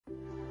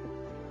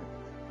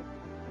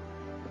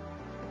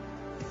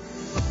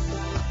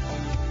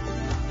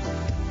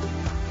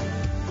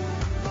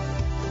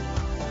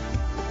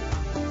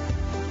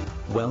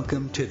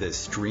Welcome to the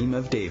Stream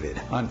of David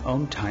on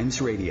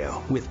OMTimes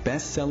Radio with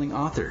best-selling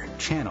author,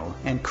 channel,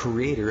 and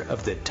creator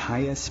of the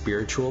Taya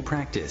spiritual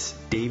practice,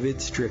 David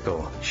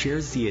Strickel,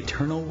 shares the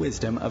eternal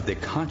wisdom of the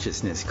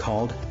consciousness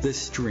called the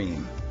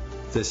Stream.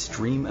 The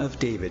Stream of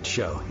David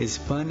show is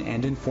fun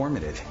and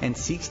informative and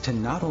seeks to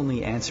not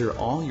only answer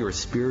all your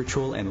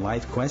spiritual and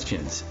life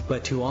questions,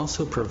 but to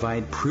also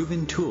provide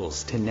proven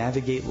tools to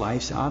navigate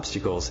life's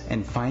obstacles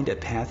and find a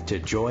path to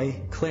joy,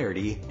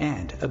 clarity,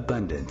 and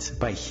abundance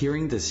by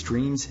hearing the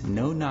Stream's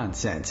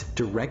no-nonsense,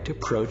 direct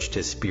approach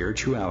to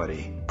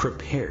spirituality.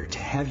 Prepare to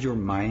have your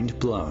mind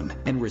blown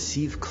and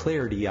receive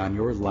clarity on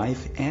your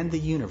life and the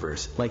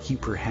universe like you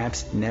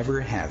perhaps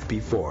never have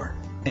before.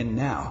 And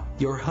now,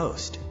 your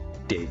host,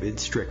 David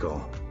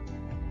Strickel.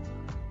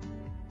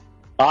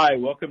 Hi,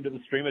 welcome to the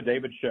Stream of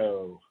David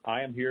show.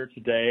 I am here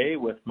today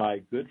with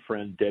my good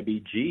friend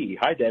Debbie G.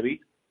 Hi, Debbie.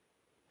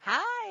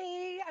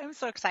 Hi, I'm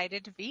so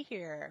excited to be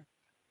here.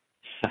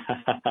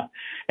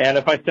 And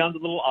if I sound a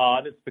little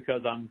odd, it's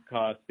because I'm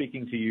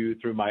speaking to you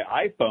through my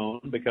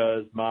iPhone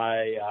because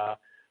my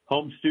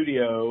home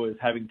studio is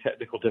having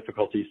technical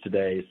difficulties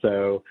today.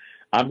 So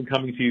I'm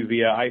coming to you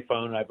via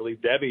iPhone, and I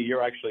believe, Debbie,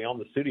 you're actually on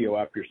the studio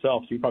app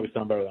yourself, so you probably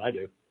sound better than I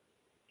do.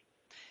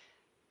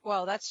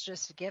 Well, that's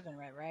just a given,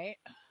 right?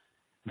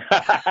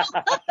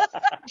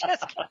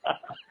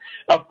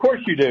 Of course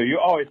you do. You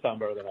always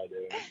sound better than I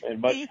do, and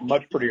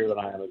much prettier than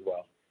I am as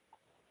well.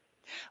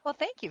 Well,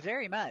 thank you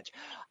very much.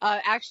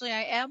 Actually,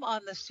 I am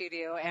on the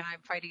studio, and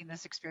I'm finding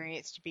this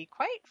experience to be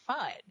quite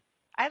fun.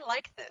 I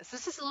like this.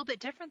 This is a little bit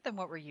different than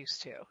what we're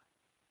used to.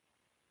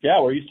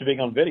 Yeah, we're used to being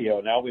on video.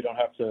 Now we don't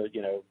have to,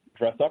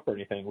 dress up or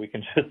anything. We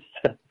can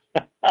just...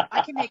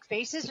 I can make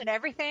faces and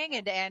everything,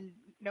 and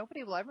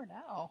nobody will ever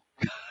know.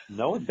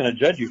 No one's going to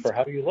judge you for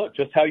how you look,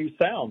 just how you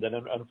sound. And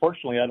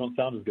unfortunately, I don't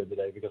sound as good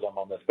today because I'm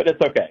on this, but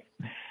it's okay.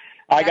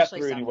 I got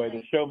through anyway.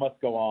 The show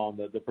must go on.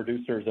 The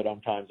producers at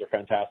OMTimes are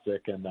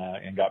fantastic and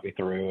got me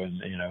through,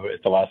 and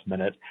at the last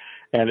minute.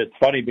 And it's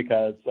funny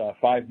because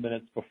 5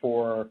 minutes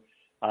before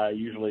I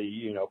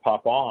usually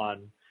pop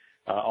on,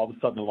 all of a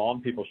sudden the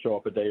lawn people show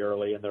up a day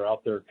early, and they're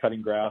out there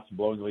cutting grass and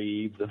blowing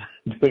leaves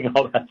and doing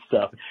all that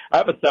stuff. I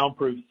have a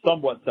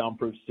somewhat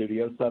soundproof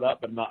studio set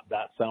up, but not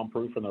that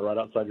soundproof, and they're right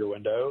outside your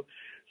window.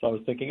 So I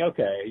was thinking,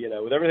 okay,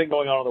 with everything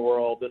going on in the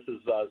world, this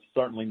is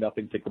certainly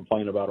nothing to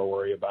complain about or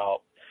worry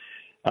about.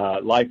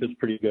 Life is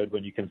pretty good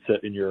when you can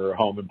sit in your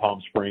home in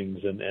Palm Springs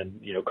and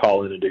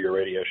call in and do your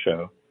radio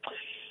show.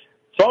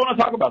 So I want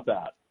to talk about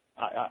that.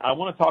 I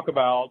want to talk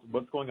about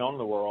what's going on in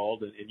the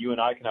world, and you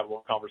and I can have a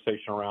little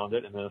conversation around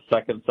it. And then a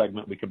second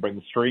segment, we can bring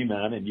the Stream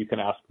in, and you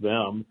can ask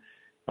them.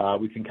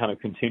 We can kind of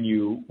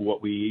continue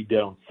what we did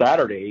on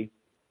Saturday.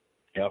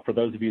 For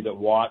those of you that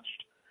watched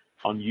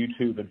on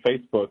YouTube and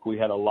Facebook, we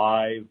had a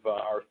live,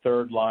 our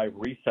third live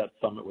Reset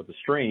Summit with the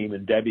Stream,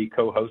 and Debbie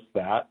co-hosts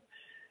that.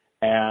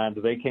 And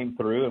they came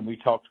through, and we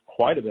talked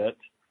quite a bit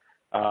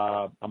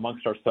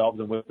amongst ourselves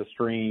and with the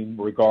Stream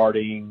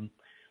regarding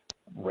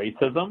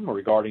racism,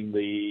 regarding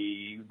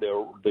the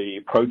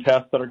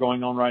protests that are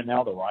going on right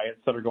now, the riots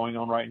that are going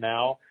on right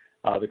now.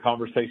 The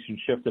conversation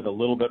shifted a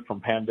little bit from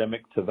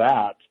pandemic to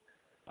that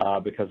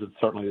because it's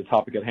certainly the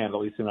topic at hand, at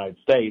least in the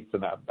United States.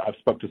 And I've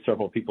spoke to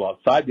several people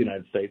outside the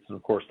United States, and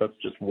of course that's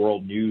just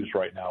world news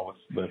right now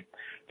with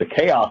the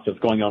chaos that's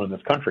going on in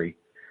this country.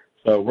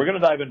 So we're going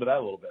to dive into that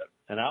a little bit.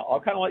 And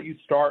I'll kind of let you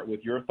start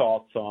with your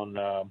thoughts on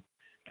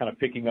kind of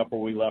picking up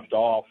where we left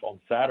off on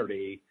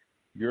Saturday,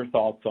 your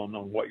thoughts on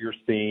what you're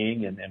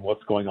seeing and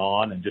what's going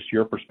on, and just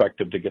your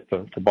perspective to get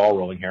the ball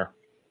rolling here.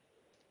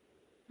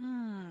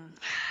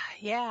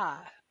 Yeah,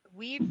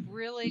 we've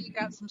really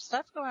got some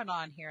stuff going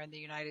on here in the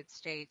United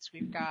States.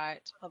 We've got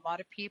a lot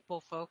of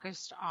people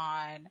focused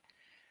on,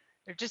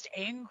 they're just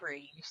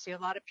angry. You see a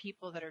lot of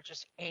people that are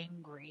just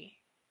angry.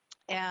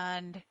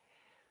 And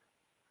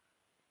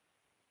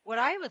what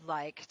I would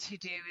like to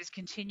do is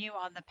continue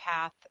on the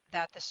path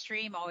that the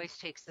Stream always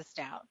takes us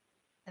down.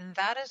 And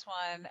that is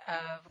one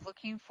of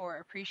looking for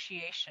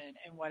appreciation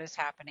in what is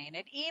happening.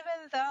 And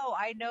even though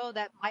I know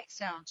that might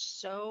sound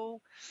so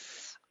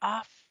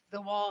off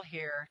the wall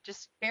here,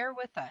 just bear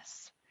with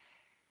us.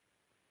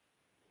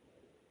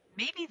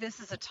 Maybe this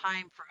is a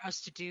time for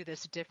us to do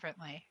this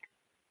differently.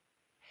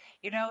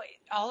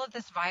 All of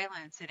this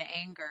violence and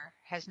anger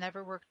has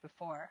never worked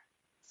before.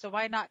 So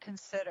why not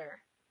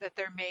consider that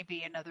there may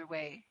be another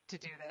way to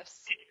do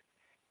this?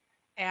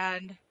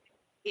 And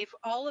if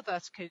all of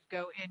us could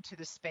go into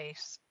the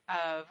space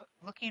of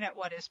looking at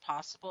what is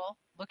possible,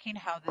 looking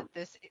how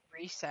this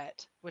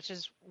reset, which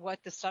is what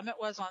the summit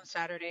was on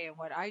Saturday and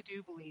what I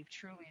do believe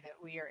truly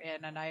that we are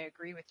in, and I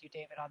agree with you,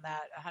 David, on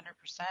that 100%,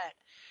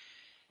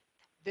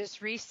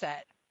 this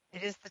reset,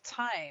 it is the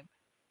time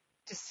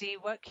to see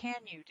what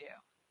can you do.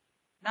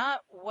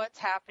 Not what's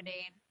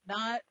happening,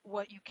 not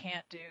what you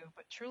can't do,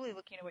 but truly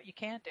looking at what you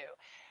can do.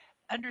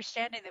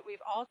 Understanding that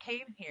we've all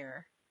came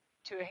here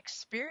to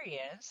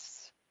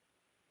experience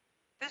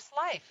this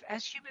life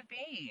as human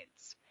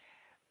beings.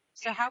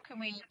 So how can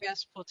we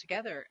best pull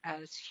together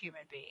as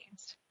human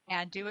beings?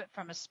 and do it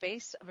from a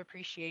space of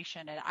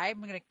appreciation. And I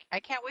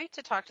can't wait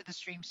to talk to the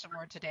stream some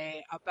more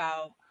today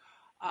about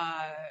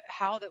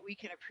how that we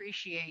can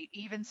appreciate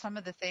even some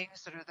of the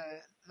things that are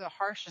the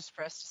harshest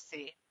for us to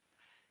see.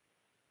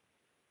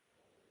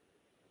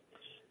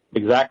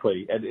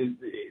 Exactly. And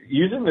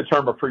using the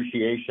term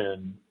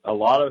appreciation, a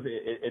lot of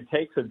it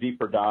takes a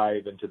deeper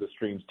dive into the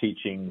stream's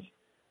teachings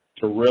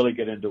to really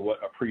get into what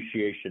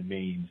appreciation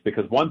means.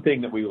 Because one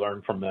thing that we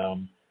learned from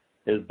them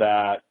is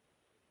that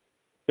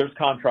there's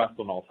contrast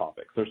on all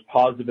topics. There's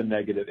positive and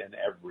negative in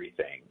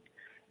everything.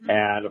 Mm-hmm.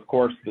 And of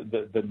course,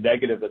 the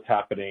negative that's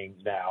happening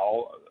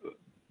now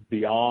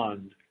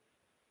beyond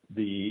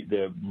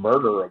the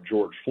murder of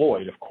George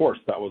Floyd, of course,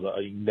 that was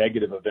a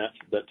negative event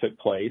that took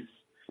place.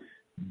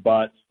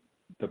 But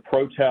the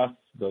protests,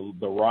 the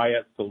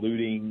riots, the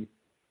looting,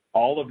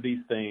 all of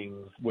these things,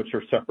 which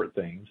are separate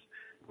things,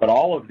 but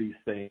all of these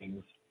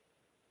things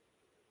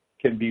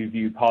can be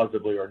viewed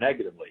positively or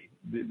negatively.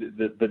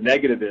 The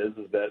negative is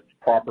that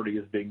property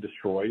is being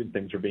destroyed and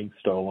things are being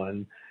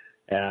stolen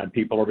and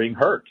people are being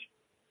hurt.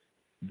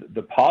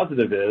 The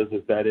positive is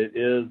that it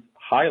is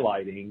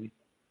highlighting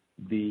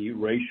the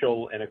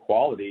racial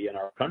inequality in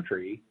our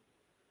country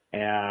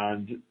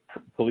and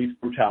police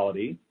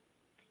brutality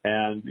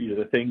and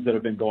the things that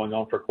have been going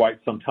on for quite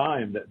some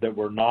time that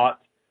we're not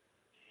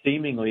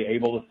seemingly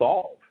able to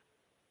solve.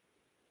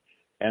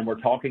 And we're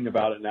talking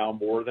about it now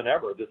more than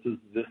ever. This is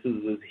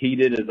as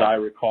heated as I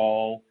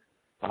recall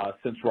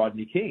since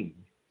Rodney King.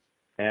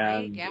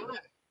 And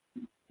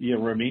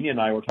Ramini and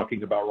I were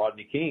talking about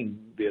Rodney King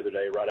the other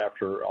day, right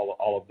after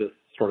all of this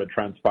started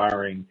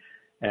transpiring,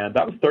 and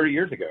that was 30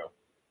 years ago.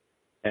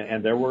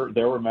 And there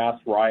were mass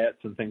riots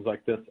and things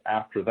like this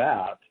after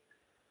that.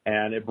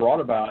 And it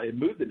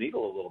moved the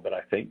needle a little bit,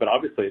 I think, but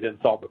obviously it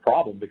didn't solve the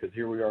problem because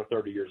here we are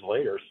 30 years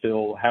later,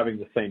 still having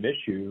the same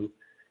issue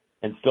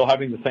and still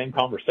having the same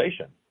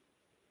conversation.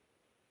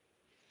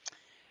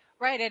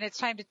 Right, and it's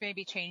time to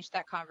maybe change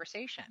that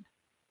conversation.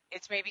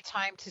 It's maybe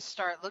time to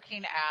start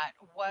looking at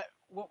what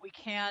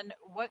can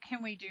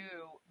we do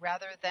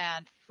rather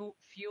than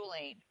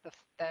fueling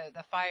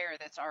the fire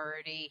that's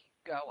already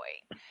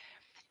going.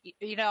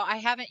 I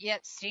haven't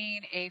yet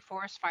seen a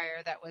forest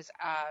fire that was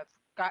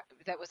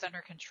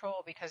under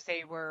control because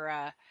they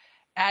were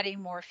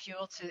adding more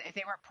fuel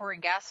they weren't pouring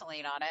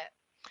gasoline on it.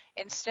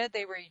 Instead,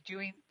 they were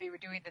doing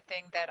the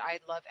thing that I'd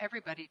love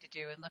everybody to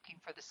do and looking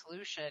for the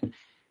solution,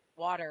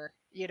 water,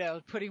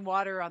 putting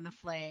water on the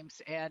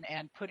flames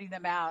and putting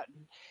them out.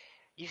 And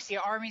you see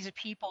armies of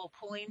people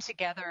pulling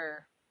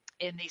together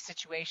in these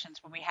situations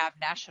when we have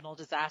national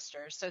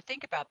disasters. So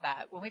think about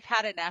that. When we've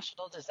had a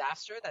national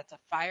disaster, that's a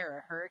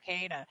fire, a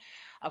hurricane,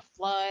 a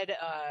flood,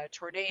 a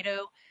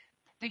tornado,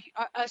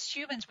 us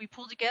humans, we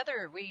pull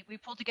together. We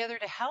pull together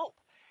to help.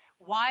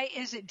 Why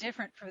is it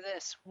different for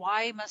this?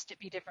 Why must it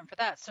be different for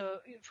that? So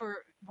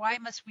why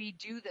must we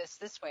do this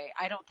way?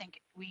 I don't think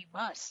we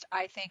must.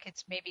 I think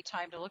it's maybe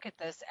time to look at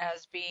this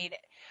as being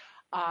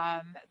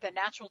the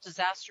natural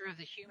disaster of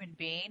the human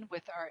being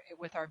with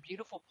our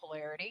beautiful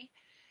polarity.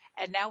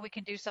 And now we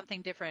can do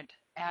something different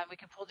and we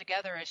can pull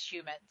together as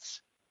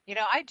humans.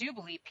 I do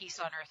believe peace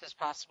on earth is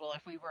possible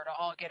if we were to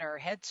all get our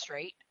heads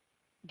straight,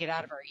 get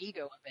out of our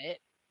ego a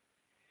bit.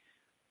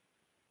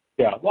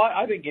 Yeah, well,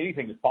 I think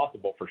anything is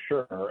possible for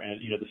sure. And,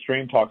 the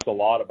stream talks a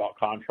lot about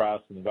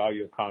contrast and the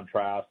value of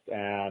contrast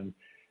and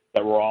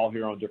that we're all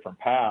here on different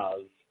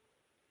paths.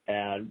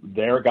 And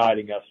they're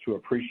guiding us to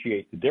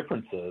appreciate the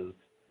differences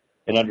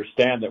and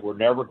understand that we're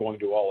never going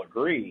to all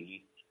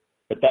agree.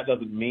 But that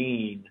doesn't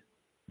mean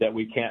that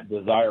we can't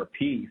desire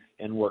peace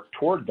and work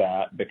toward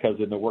that, because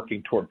in the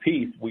working toward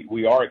peace,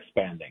 we are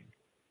expanding.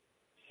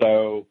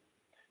 So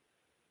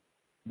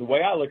the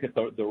way I look at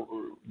the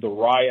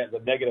riot, the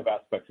negative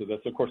aspects of this,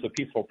 of course, a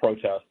peaceful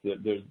protest,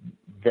 there's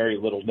very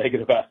little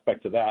negative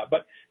aspect to that.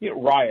 But,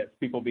 riots,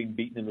 people being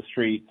beaten in the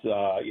streets,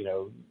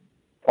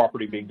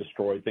 property being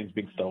destroyed, things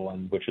being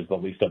stolen, which is the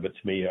least of it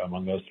to me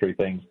among those three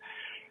things,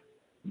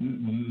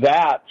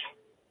 that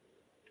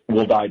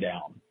will die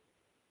down.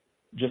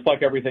 Just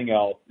like everything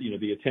else,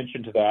 the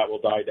attention to that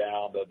will die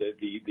down.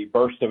 The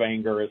burst of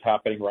anger is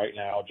happening right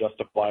now,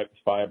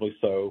 justifiably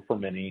so for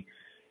many.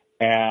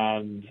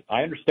 And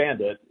I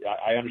understand it.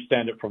 I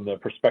understand it from the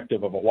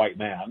perspective of a white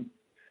man.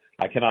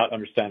 I cannot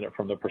understand it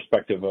from the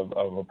perspective of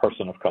a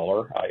person of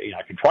color.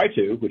 I can try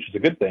to, which is a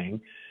good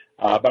thing,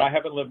 but I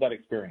haven't lived that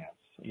experience.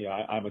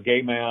 I'm a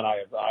gay man.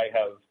 I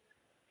have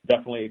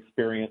definitely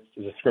experienced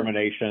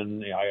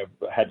discrimination. I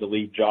have had to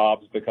leave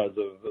jobs because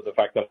of the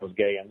fact that I was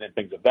gay and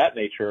things of that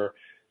nature.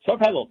 So I've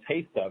had a little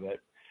taste of it,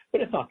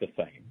 but it's not the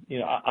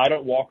same. I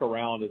don't walk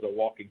around as a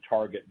walking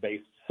target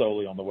based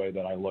solely on the way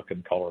that I look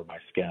and color my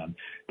skin.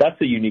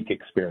 That's a unique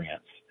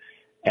experience.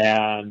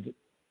 And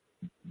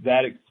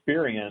that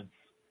experience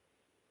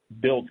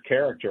builds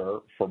character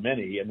for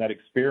many, and that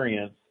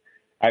experience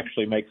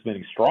actually makes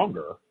many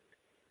stronger,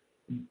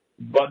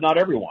 but not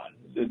everyone.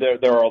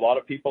 There are a lot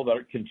of people that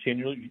are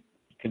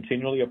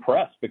continually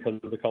oppressed because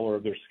of the color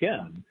of their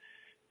skin.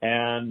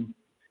 And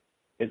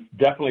it's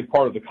definitely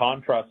part of the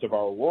contrast of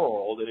our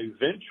world, and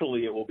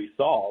eventually it will be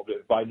solved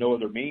by no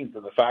other means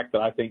than the fact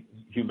that I think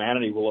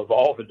humanity will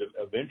evolve into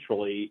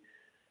eventually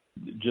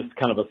just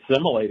kind of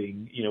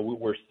assimilating.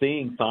 We're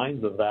seeing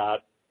signs of that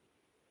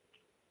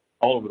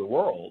all over the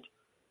world,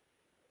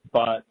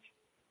 but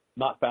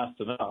not fast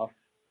enough.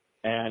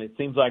 And it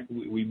seems like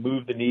we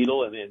move the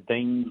needle and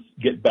things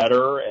get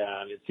better,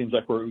 and it seems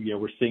like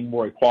we're seeing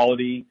more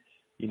equality.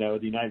 The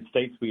United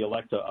States, we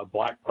elect a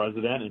black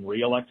president and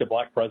re-elect a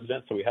black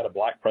president. So we had a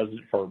black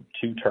president for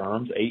 2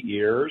 terms, 8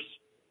 years.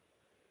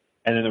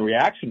 And then the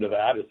reaction to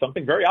that is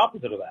something very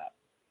opposite of that.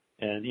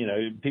 And,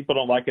 people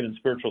don't like it in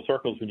spiritual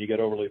circles when you get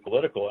overly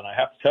political. And I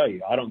have to tell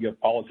you, I don't give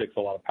politics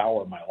a lot of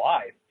power in my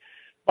life,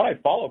 but I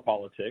follow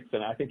politics.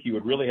 And I think you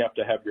would really have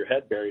to have your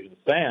head buried in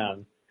the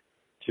sand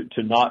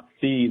to not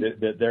see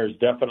that there's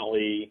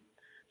definitely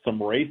some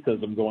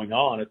racism going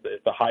on at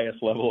the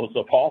highest levels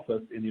of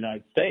office in the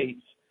United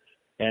States.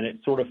 And it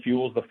sort of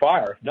fuels the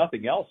fire. If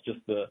nothing else, just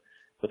the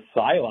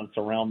silence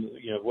around,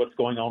 what's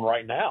going on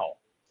right now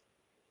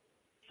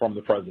from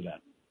the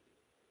president.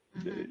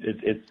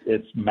 Mm-hmm.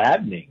 It's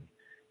maddening.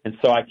 And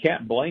so I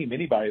can't blame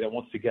anybody that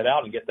wants to get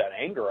out and get that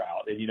anger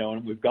out. And,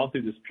 and we've gone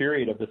through this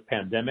period of this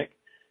pandemic.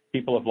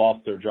 People have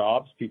lost their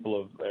jobs.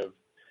 People have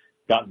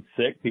gotten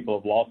sick. People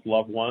have lost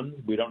loved ones.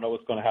 We don't know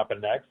what's going to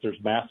happen next.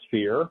 There's mass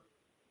fear.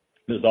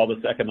 There's all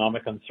this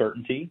economic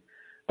uncertainty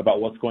about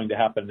what's going to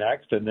happen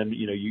next. And then,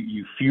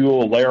 you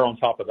layer on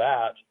top of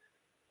that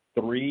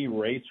 3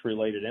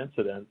 race-related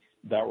incidents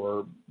that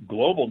were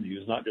global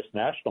news, not just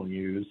national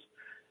news,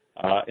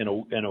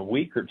 in a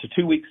week or to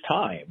 2 weeks'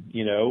 time,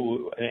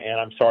 and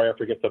I'm sorry, I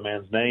forget the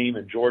man's name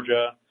in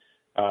Georgia,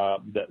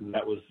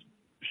 that was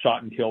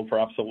shot and killed for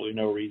absolutely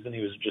no reason.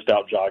 He was just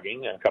out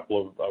jogging, and a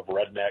couple of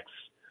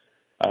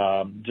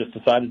rednecks just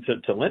decided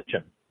to lynch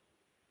him.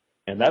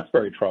 And that's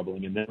very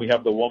troubling. And then we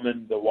have the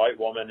white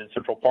woman in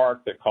Central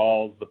Park that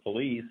calls the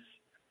police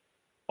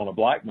on a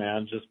black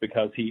man just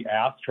because he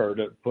asked her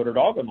to put her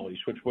dog on the leash,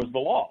 which was the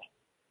law.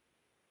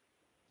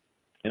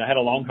 And I had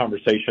a long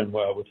conversation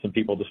with some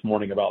people this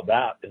morning about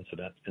that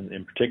incident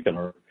in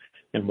particular,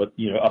 and what,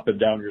 up and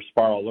down your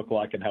spiral look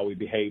like and how we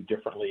behave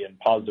differently in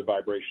positive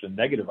vibration and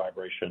negative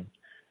vibration.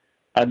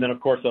 And then, of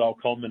course, it all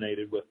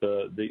culminated with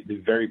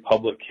the very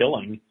public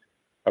killing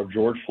of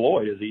George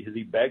Floyd as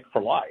he begged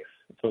for life.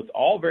 So it's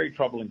all very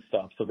troubling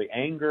stuff. So the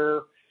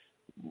anger,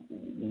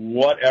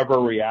 whatever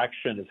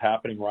reaction is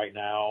happening right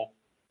now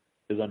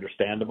is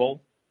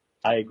understandable.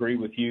 I agree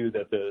with you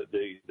that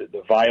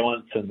the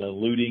violence and the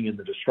looting and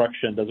the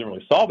destruction doesn't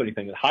really solve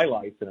anything. It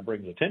highlights and it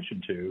brings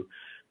attention to,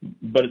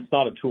 but it's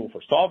not a tool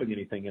for solving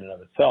anything in and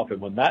of itself.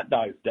 And when that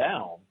dies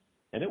down,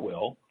 and it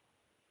will,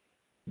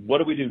 what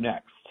do we do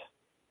next?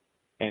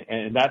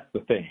 And that's the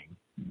thing.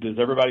 Does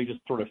everybody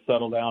just sort of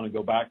settle down and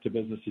go back to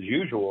business as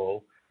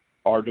usual?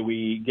 Or do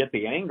we get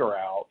the anger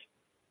out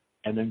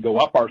and then go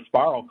up our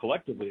spiral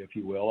collectively, if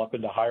you will, up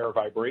into higher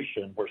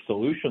vibration where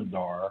solutions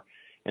are,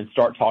 and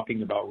start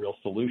talking about real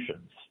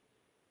solutions?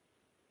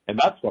 And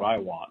that's what I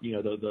want.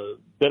 The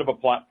bit of a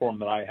platform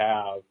that I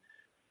have,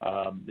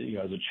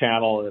 as a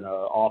channel and an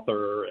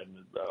author and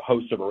a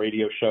host of a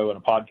radio show and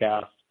a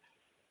podcast,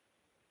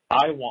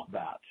 I want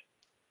that.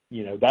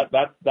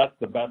 That's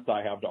the best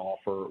I have to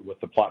offer with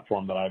the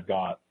platform that I've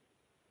got.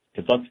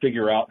 Because let's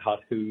figure out how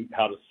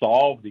to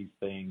solve these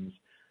things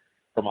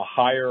from a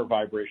higher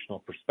vibrational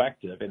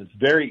perspective. And it's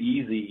very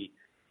easy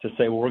to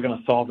say, well, we're going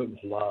to solve it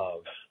with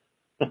love.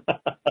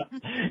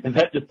 And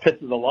that just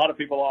pisses a lot of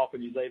people off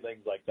when you say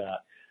things like that.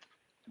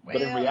 Well,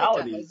 but in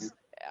reality,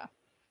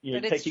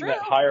 taking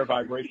that higher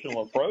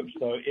vibrational approach,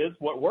 though, is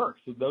what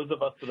works. So those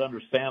of us that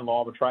understand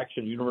law of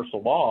attraction,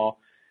 universal law,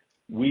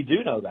 we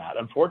do know that.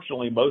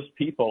 Unfortunately, most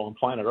people on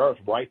planet Earth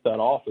write that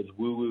off as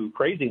woo-woo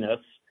craziness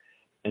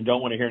and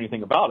don't want to hear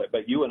anything about it.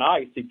 But you and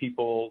I see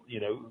people,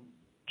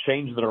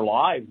 change their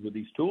lives with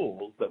these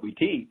tools that we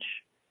teach.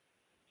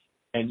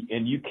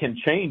 And you can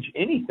change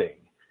anything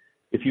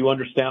if you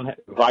understand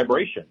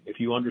vibration, if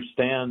you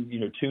understand,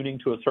 tuning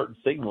to a certain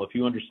signal, if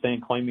you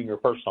understand claiming your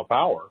personal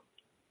power.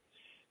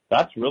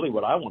 That's really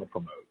what I want to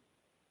promote.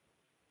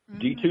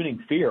 Mm-hmm.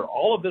 Detuning fear.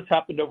 All of this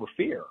happened over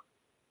fear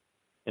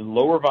and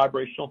lower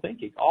vibrational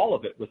thinking. All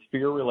of it was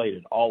fear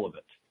related, all of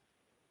it.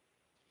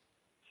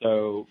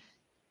 So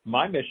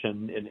my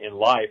mission in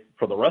life,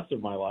 for the rest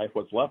of my life,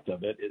 what's left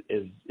of it,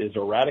 is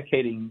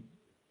eradicating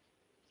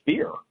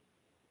fear.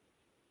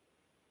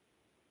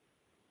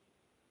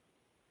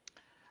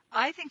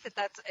 I think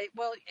that's,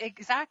 well,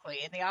 exactly.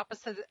 And the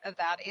opposite of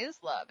that is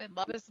love. And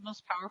love is the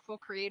most powerful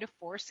creative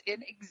force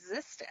in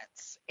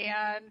existence.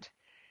 And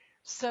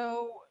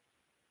so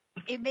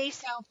it may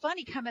sound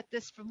funny come at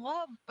this from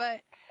love,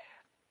 but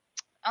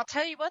I'll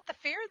tell you what, the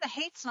fear and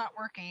the hate's not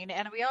working,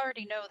 and we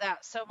already know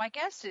that. So my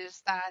guess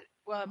is that,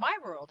 well, in my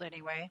world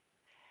anyway,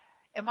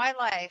 in my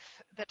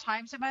life, the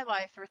times in my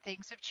life where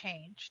things have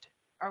changed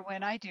are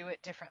when I do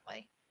it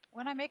differently,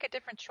 when I make a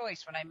different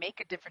choice, when I make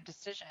a different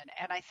decision.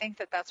 And I think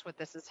that that's what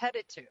this is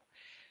headed to.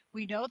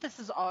 We know this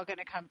is all going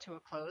to come to a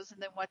close,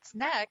 and then what's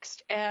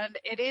next? And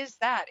it is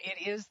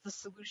the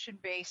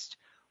solution-based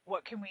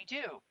what can we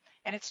do?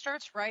 And it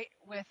starts right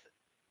with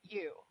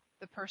you,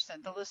 the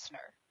person, the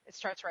listener. It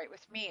starts right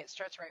with me. It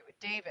starts right with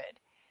David.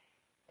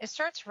 It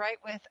starts right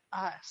with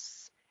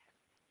us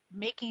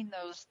making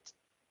those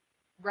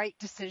right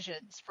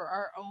decisions for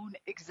our own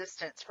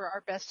existence, for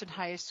our best and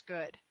highest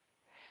good,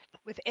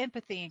 with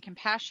empathy and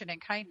compassion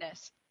and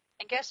kindness.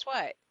 And guess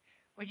what?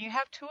 When you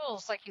have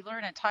tools like you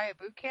learn at Taya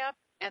Boot Camp,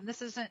 and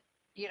this isn't,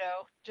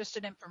 just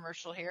an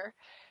infomercial here,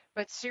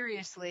 but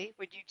seriously,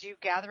 when you do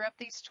gather up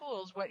these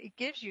tools, what it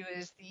gives you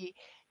is the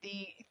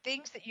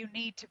things that you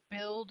need to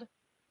build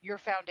your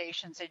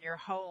foundations in your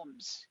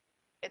homes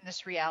in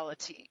this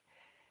reality.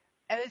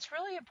 And it's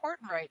really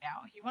important right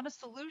now. You want a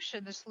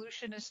solution. The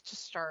solution is to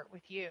start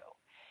with you.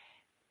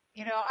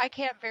 I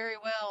can't very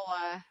well,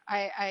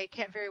 I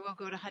can't very well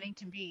go to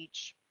Huntington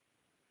Beach,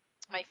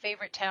 my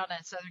favorite town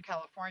in Southern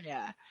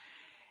California,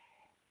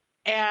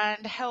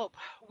 and help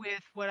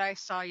with what I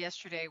saw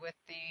yesterday with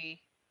the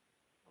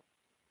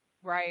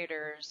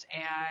rioters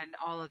and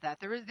all of that.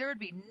 There would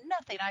be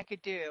nothing I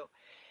could do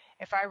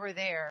if I were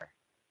there.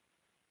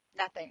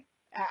 Nothing.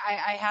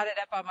 I had it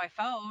up on my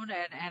phone,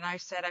 and I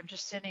said, I'm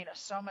just sending us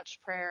so much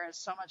prayer and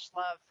so much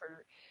love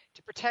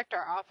to protect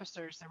our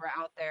officers that were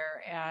out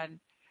there. And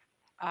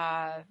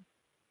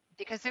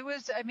because it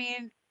was,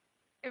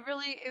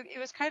 it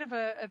was kind of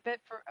a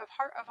bit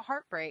of a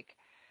heartbreak,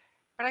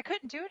 but I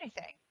couldn't do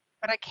anything.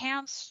 But I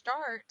can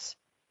start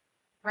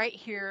right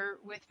here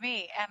with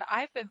me. And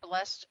I've been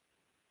blessed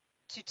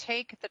to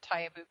take the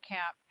Taya Boot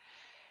Camp.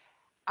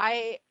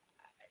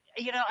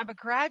 I'm a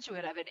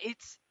graduate of it.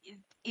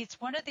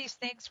 It's one of these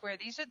things where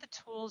these are the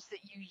tools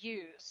that you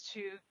use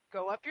to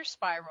go up your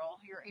spiral,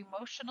 your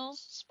emotional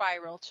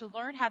spiral, to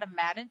learn how to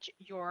manage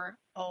your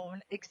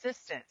own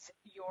existence,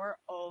 your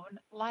own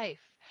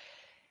life.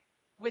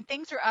 When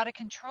things are out of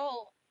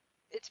control,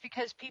 it's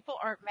because people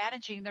aren't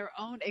managing their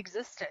own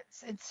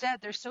existence. Instead,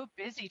 they're so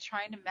busy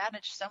trying to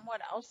manage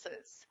someone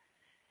else's,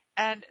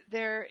 and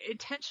their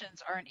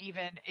intentions aren't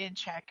even in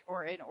check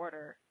or in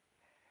order.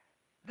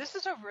 This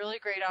is a really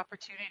great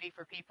opportunity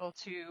for people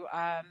to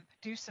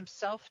do some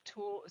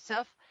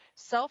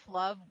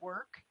self-love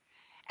work,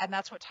 and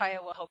that's what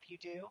Taya will help you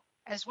do,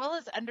 as well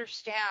as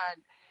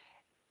understand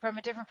from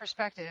a different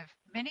perspective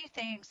many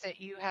things that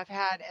you have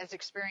had as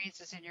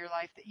experiences in your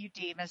life that you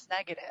deem as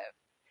negative.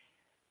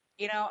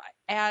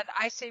 And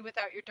I say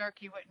without your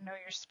dark, you wouldn't know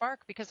your spark,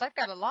 because I've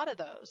got a lot of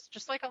those,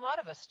 just like a lot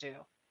of us do.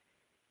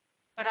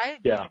 But I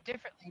view it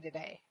differently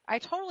today. I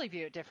totally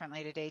view it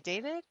differently today,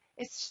 David.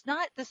 It's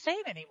not the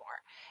same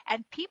anymore.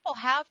 And people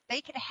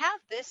they can have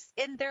this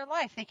in their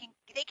life. They can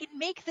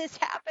make this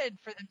happen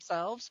for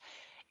themselves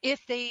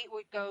if they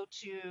would go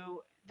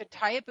to the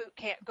Taya Boot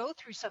Camp, go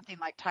through something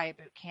like Taya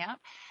Boot Camp.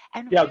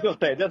 And I was going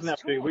to say, it doesn't have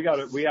to be, we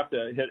have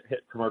to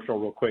hit commercial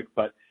real quick,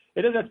 but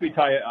it doesn't have to be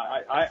Taya.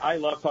 I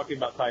love talking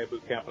about Taya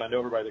Boot Camp, and I know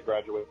everybody that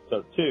graduates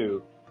does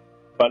too,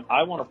 but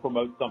I want to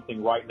promote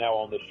something right now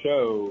on the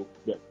show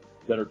that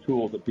are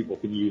tools that people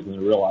can use in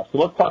their real life. So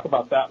let's talk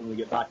about that when we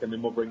get back, and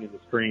then we'll bring in the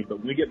stream. But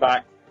when we get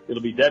back,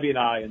 it'll be Debbie and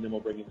I, and then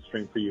we'll bring in the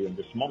stream for you in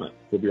just a moment.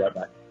 We'll be right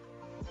back.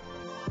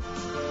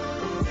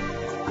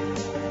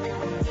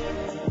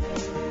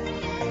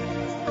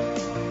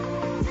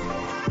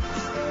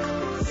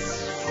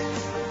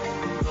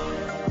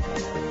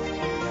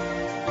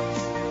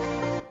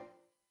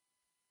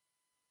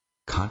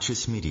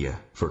 Conscious media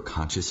for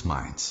conscious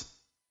minds.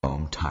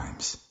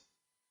 OMTimes.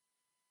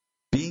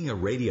 Being a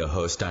radio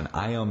host on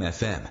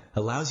IOM-FM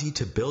allows you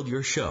to build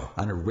your show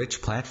on a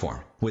rich platform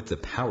with the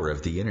power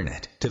of the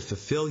internet to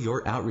fulfill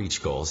your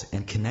outreach goals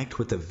and connect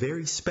with a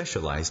very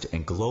specialized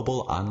and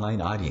global online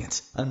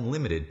audience,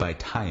 unlimited by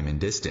time and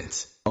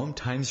distance.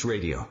 OMTimes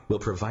Radio will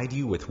provide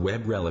you with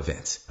web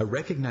relevance, a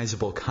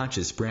recognizable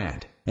conscious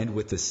brand, and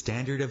with the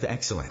standard of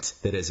excellence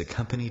that has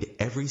accompanied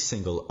every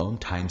single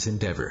OMTimes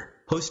endeavor.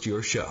 Host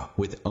your show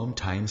with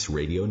OMTimes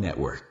Radio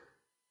Network.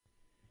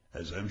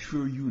 As I'm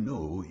sure you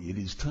know, it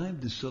is time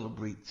to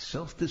celebrate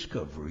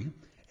self-discovery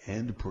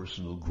and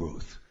personal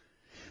growth.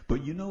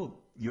 But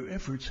your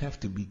efforts have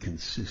to be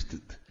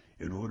consistent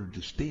in order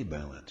to stay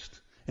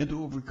balanced and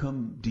to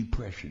overcome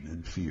depression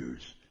and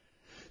fears.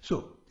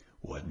 So,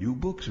 what new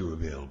books are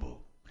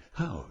available?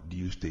 How do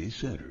you stay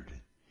centered?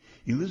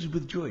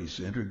 Elizabeth Joyce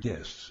and her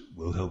guests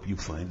will help you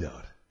find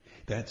out.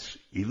 That's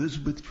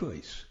Elizabeth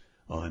Joyce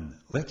on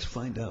Let's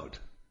Find Out,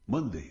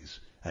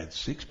 Mondays at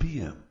 6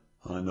 p.m.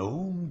 on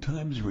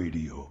OMTimes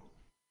Radio.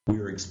 We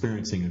are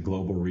experiencing a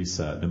global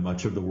reset, and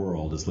much of the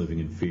world is living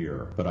in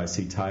fear. But I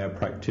see Taya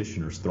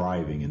practitioners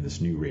thriving in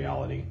this new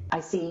reality.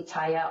 I see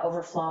Taya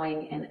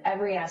overflowing in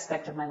every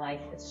aspect of my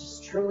life. It's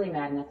just truly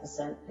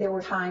magnificent. There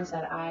were times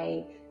that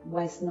I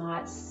was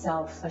not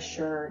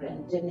self-assured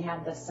and didn't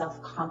have the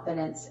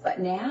self-confidence. But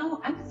now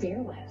I'm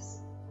fearless.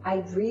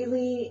 I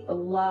really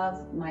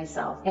love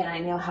myself, and I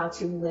know how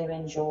to live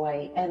in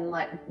joy and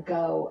let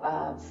go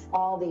of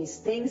all these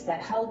things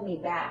that held me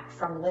back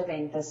from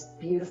living this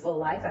beautiful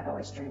life I've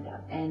always dreamed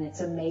of. And it's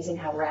amazing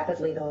how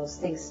rapidly those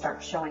things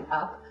start showing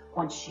up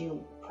once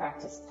you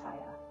practice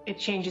Taya. It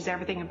changes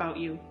everything about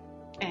you.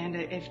 and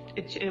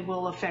it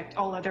will affect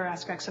all other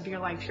aspects of your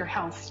life, your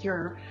health,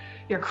 your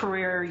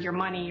career, your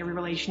money, your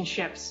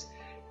relationships.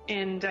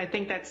 And I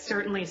think that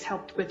certainly has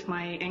helped with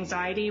my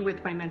anxiety,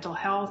 with my mental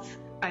health.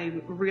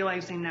 I'm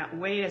realizing that,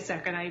 wait a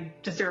second, I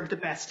deserve the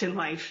best in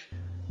life.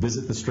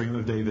 Visit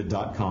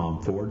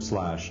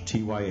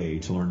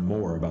thestreamofdavid.com/TYA to learn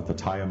more about the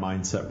Taya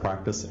Mindset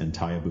Practice and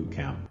Taya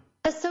Bootcamp.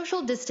 A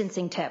social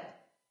distancing tip.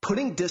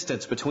 Putting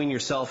distance between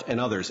yourself and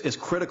others is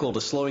critical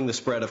to slowing the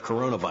spread of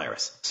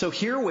coronavirus. So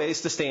here are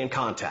ways to stay in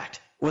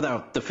contact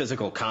without the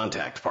physical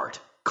contact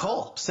part.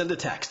 Call, send a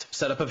text,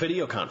 set up a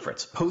video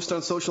conference, post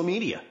on social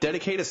media,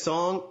 dedicate a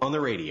song on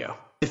the radio.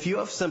 If you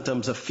have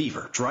symptoms of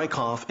fever, dry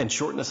cough, and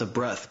shortness of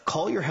breath,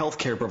 call your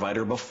healthcare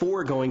provider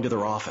before going to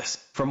their office.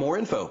 For more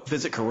info,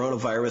 visit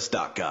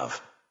coronavirus.gov.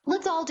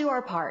 Let's all do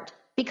our part,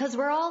 because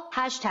we're all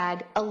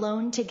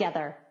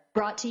 #AloneTogether.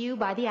 Brought to you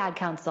by the Ad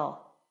Council.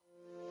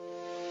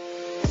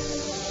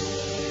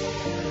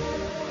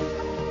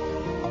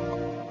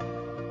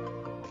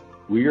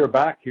 We are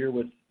back here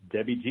with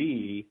Debbie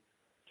G,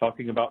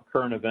 talking about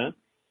current events,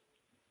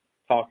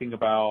 talking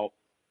about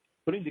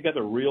putting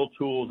together real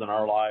tools in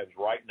our lives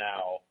right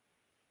now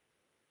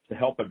to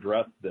help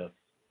address this,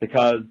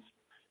 because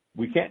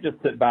we can't just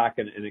sit back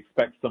and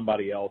expect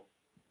somebody else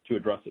to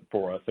address it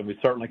for us, and we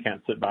certainly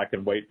can't sit back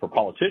and wait for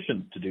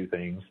politicians to do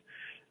things.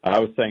 I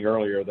was saying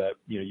earlier that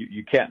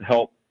you can't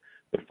help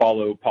but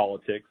follow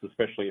politics,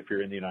 especially if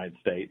you're in the United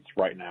States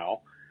right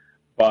now,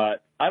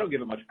 but I don't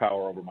give it much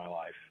power over my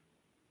life.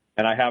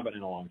 And I haven't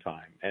in a long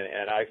time.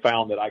 And I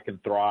found that I can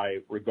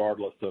thrive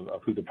regardless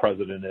of who the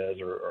president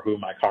is or who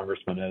my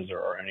congressman is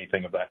or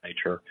anything of that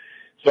nature.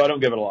 So I don't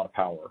give it a lot of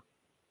power.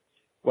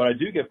 What I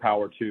do give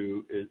power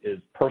to is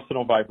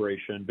personal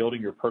vibration,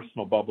 building your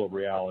personal bubble of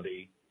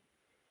reality,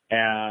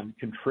 and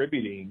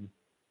contributing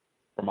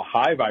from a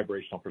high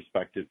vibrational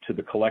perspective to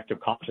the collective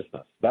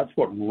consciousness. That's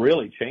what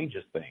really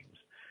changes things,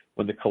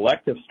 when the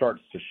collective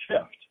starts to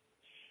shift.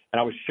 And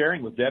I was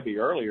sharing with Debbie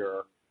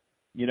earlier,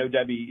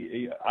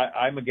 Debbie,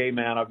 I'm a gay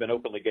man. I've been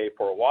openly gay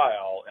for a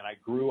while, and I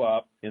grew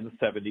up in the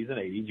 70s and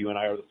 80s. You and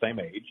I are the same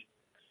age.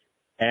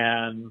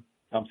 And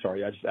I'm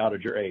sorry, I just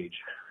outed your age.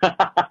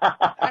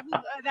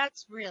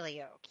 That's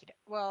really okay.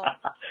 Well,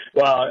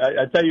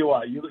 I tell you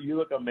what, you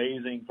look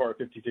amazing for a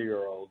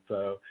 52-year-old.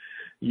 So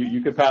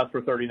you could pass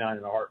for 39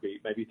 in a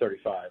heartbeat, maybe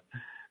 35.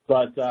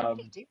 But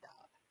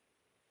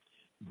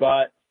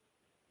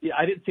yeah,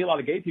 I didn't see a lot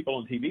of gay people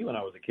on TV when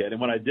I was a kid, and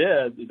when I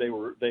did, they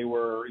were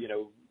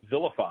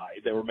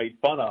vilified. They were made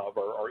fun of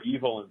or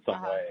evil in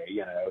some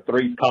way.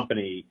 Three's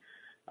Company.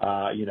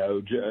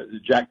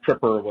 Jack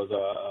Tripper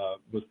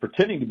was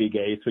pretending to be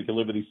gay so he could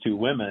live with these two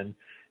women,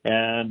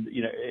 and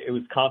it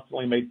was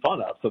constantly made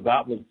fun of. So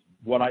that was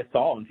what I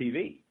saw on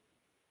TV.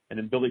 And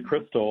then Billy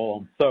Crystal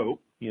on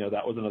Soap,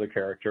 that was another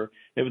character.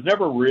 It was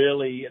never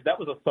really, that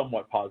was a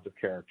somewhat positive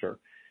character,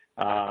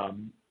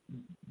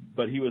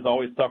 but he was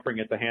always suffering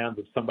at the hands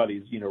of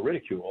somebody's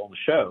ridicule on the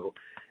show.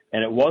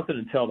 And it wasn't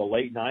until the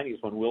late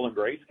 90s when Will and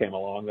Grace came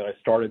along that I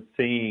started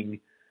seeing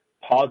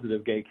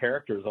positive gay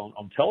characters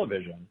on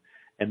television.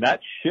 And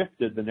that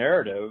shifted the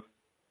narrative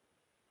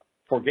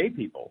for gay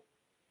people,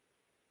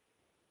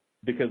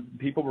 because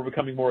people were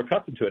becoming more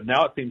accustomed to it.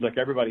 Now it seems like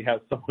everybody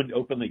has someone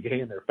openly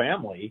gay in their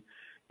family,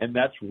 and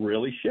that's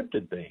really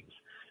shifted things.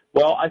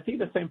 Well, I see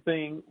the same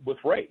thing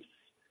with race.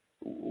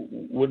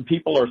 When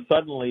people are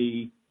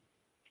suddenly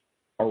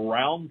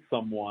around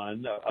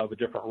someone of a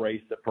different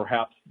race that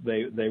perhaps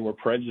they were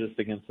prejudiced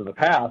against in the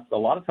past, a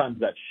lot of times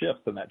that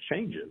shifts and that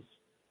changes.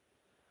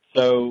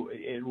 So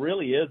it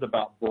really is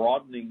about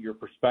broadening your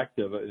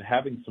perspective and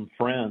having some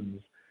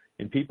friends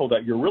and people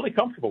that you're really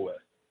comfortable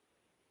with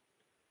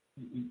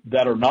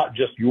that are not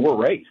just your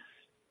race.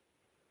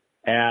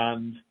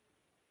 And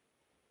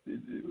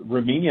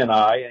Ramenia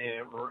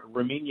and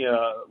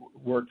Ramenia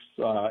works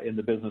in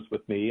the business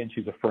with me, and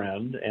she's a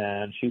friend,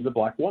 and she's a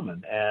black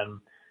woman.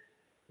 And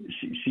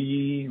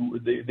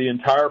the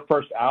entire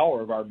first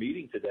hour of our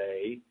meeting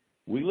today,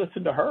 we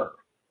listened to her.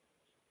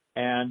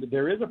 And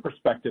there is a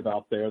perspective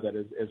out there that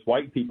as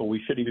white people,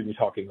 we shouldn't even be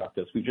talking about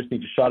this. We just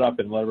need to shut up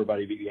and let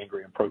everybody be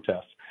angry and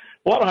protest.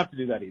 Well, I don't have to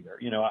do that either.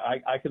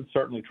 I can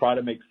certainly try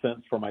to make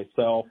sense for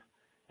myself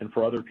and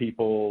for other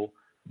people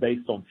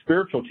based on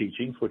spiritual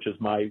teachings, which is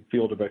my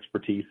field of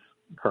expertise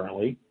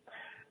currently,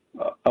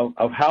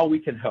 of how we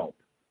can help,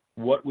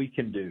 what we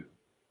can do,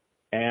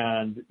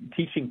 and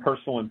teaching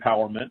personal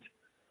empowerment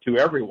to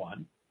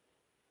everyone,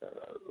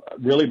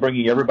 really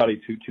bringing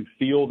everybody to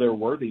feel their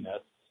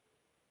worthiness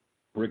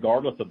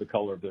regardless of the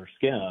color of their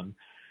skin,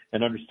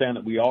 and understand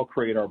that we all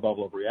create our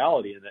bubble of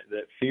reality, and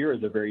that fear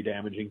is a very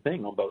damaging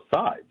thing on both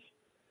sides.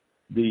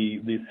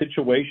 The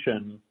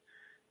situation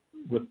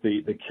with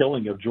the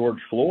killing of George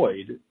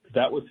Floyd,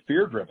 that was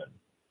fear-driven,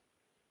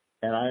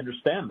 and I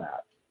understand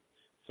that.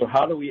 So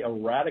how do we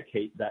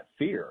eradicate that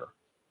fear?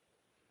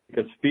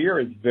 Because fear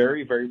is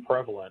very, very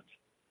prevalent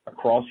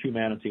across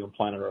humanity on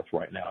planet Earth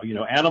right now.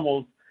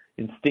 Animals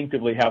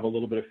instinctively have a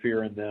little bit of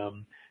fear in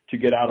them to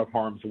get out of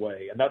harm's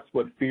way, and that's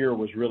what fear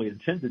was really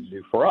intended to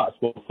do for us.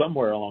 Well,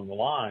 somewhere along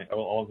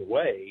the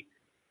way,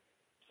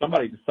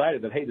 somebody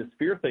decided that, hey, this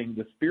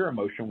fear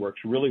emotion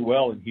works really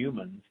well in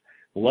humans.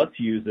 Let's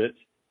use it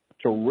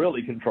to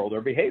really control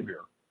their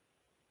behavior.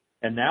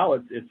 And now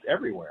it's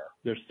everywhere.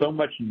 There's so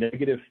much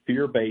negative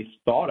fear-based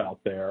thought out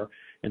there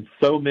and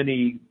so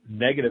many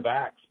negative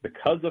acts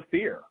because of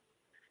fear.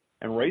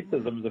 And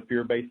racism is a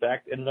fear-based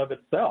act in and of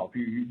itself.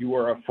 You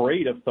are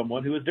afraid of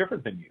someone who is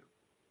different than you.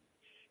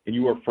 And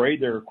you are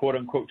afraid they're, quote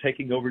unquote,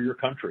 taking over your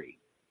country,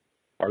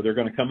 or they're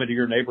going to come into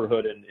your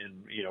neighborhood and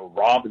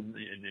rob and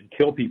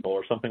kill people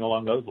or something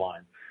along those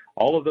lines.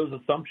 All of those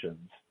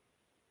assumptions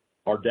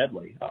are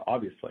deadly,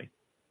 obviously.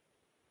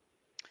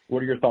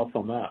 What are your thoughts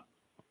on that?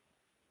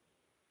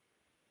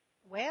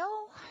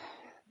 Well,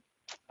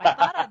 my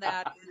thought on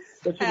that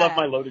is... Don't you love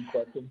my loaded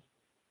questions?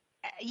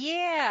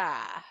 Yeah.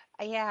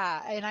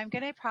 And I'm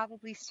going to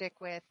probably stick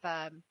with,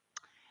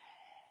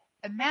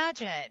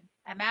 imagine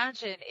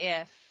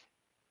if,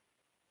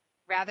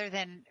 rather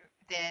than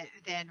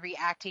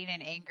reacting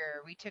in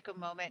anger, we took a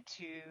moment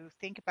to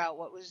think about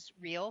what was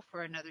real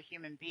for another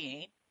human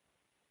being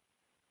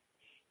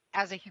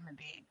as a human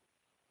being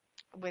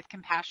with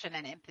compassion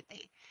and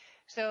empathy.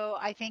 So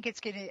I think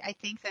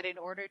that in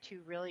order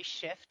to really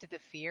shift the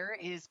fear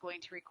is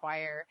going to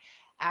require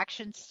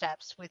action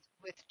steps with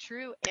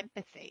true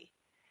empathy,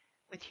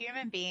 with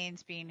human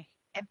beings being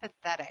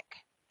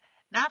empathetic,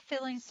 not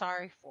feeling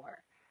sorry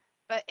for,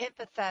 but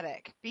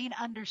empathetic, being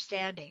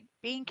understanding,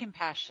 being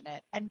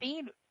compassionate, and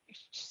being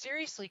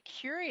seriously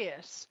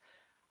curious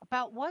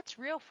about what's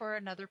real for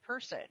another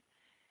person.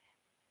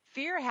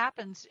 Fear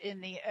happens in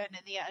the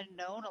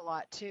unknown a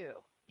lot too.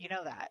 You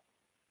know that,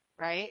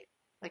 right?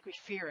 Like we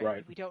fear it.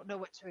 Right. We don't know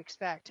what to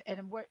expect.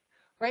 And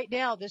right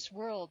now, this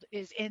world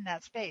is in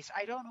that space.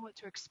 I don't know what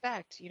to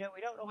expect. We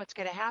don't know what's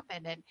going to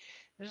happen. And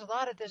there's a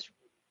lot of this,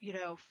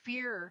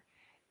 fear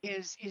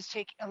is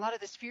taking, a lot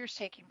of this fear is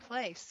taking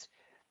place.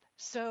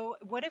 So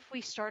what if we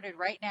started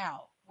right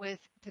now with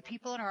the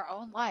people in our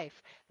own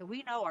life that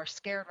we know are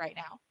scared right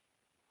now,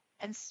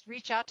 and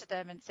reach out to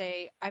them and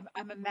say,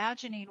 I'm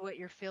imagining what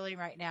you're feeling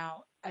right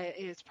now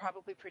is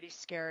probably pretty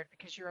scared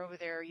because you're over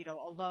there,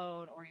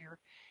 alone, or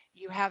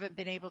you haven't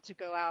been able to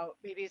go out.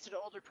 Maybe it's an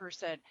older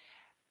person.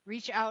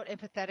 Reach out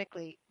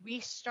empathetically.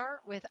 We start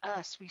with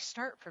us. We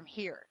start from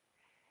here.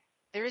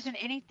 There isn't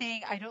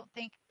anything, I don't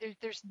think,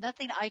 there's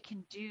nothing I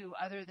can do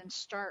other than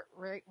start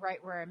right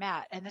where I'm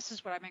at. And this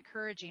is what I'm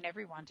encouraging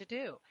everyone to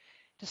do,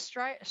 to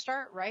start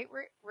right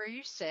where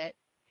you sit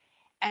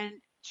and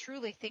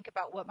truly think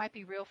about what might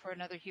be real for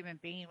another human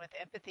being with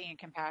empathy and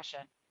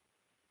compassion.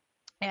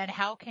 And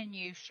how can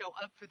you show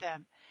up for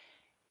them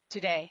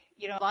today?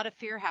 A lot of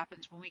fear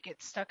happens when we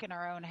get stuck in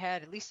our own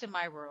head, at least in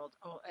my world.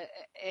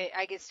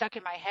 I get stuck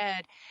in my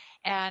head,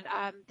 and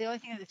the only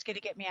thing that's going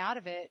to get me out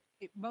of it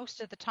most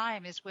of the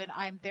time is when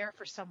I'm there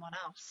for someone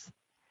else.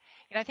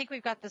 And I think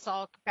we've got this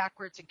all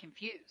backwards and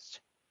confused,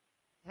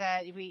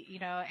 that and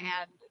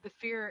the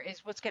fear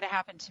is what's going to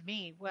happen to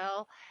me.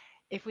 Well,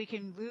 if we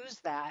can lose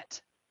that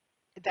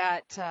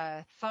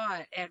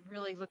thought and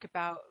really look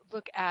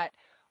at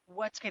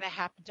what's going to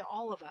happen to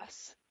all of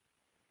us,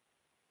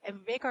 and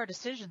make our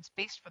decisions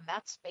based from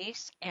that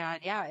space.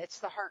 And yeah, it's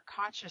the heart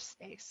conscious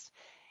space.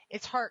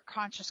 It's heart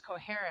conscious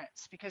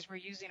coherence, because we're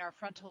using our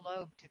frontal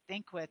lobe to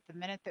think with the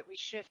minute that we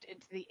shift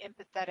into the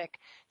empathetic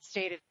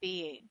state of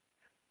being.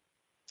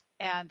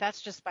 And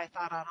that's just my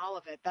thought on all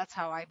of it. That's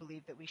how I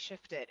believe that we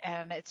shift it.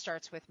 And it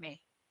starts with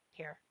me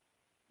here.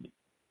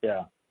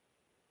 Yeah.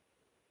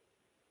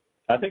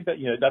 I think that,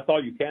 that's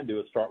all you can do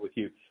is start with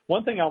you.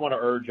 One thing I want to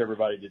urge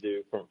everybody to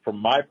do, from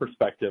my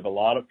perspective, a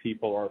lot of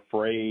people are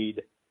afraid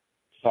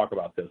to talk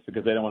about this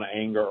because they don't want to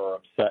anger or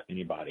upset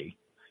anybody.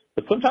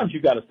 But sometimes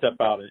you've got to step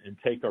out and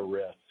take a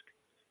risk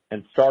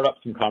and start up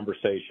some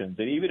conversations.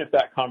 And even if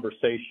that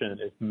conversation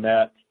is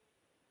met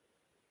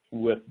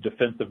with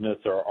defensiveness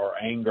or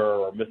anger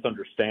or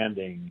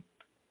misunderstanding,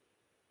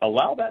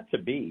 allow that to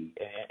be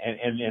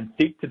and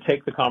seek to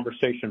take the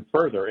conversation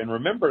further. And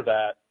remember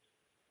that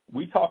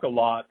we talk a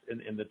lot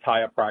in the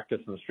Taya practice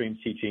and the streams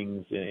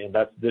teachings, and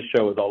this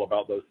show is all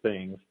about those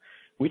things.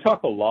 We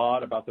talk a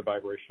lot about the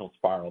vibrational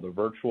spiral, the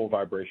virtual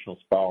vibrational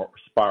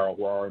spiral,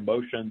 where our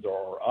emotions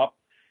are up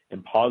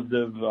in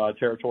positive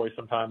territory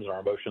sometimes, and our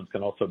emotions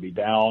can also be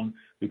down.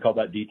 We call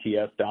that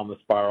DTS, down the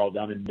spiral,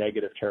 down in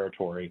negative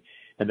territory.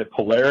 And the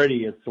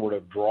polarity is sort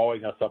of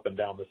drawing us up and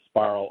down the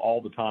spiral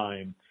all the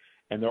time.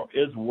 And there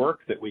is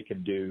work that we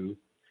can do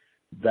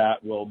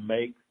that will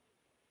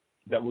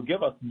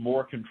give us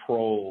more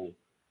control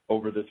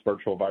over this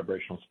virtual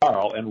vibrational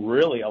spiral and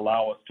really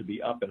allow us to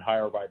be up in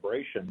higher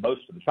vibration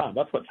most of the time.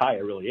 That's what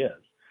Taya really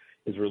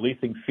is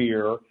releasing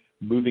fear,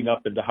 moving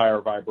up into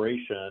higher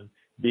vibration,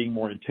 being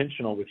more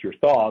intentional with your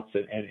thoughts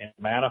and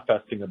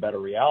manifesting a better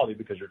reality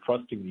because you're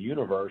trusting the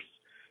universe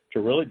to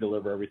really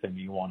deliver everything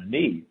you want and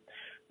need.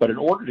 But in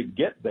order to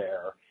get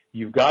there,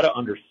 you've got to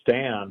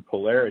understand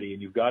polarity,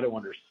 and you've got to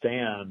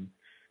understand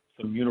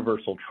some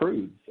universal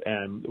truths.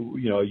 And,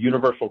 a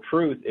universal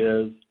truth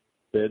is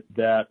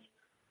that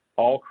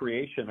all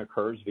creation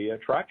occurs via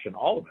attraction,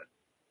 all of it.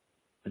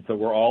 And so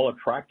we're all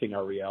attracting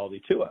our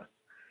reality to us.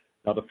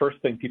 Now, the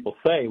first thing people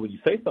say when you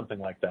say something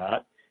like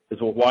that is,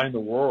 well, why in the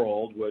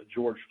world would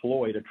George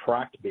Floyd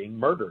attract being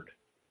murdered?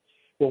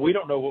 Well, we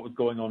don't know what was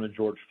going on in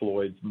George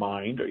Floyd's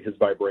mind or his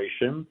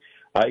vibration.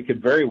 It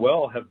could very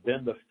well have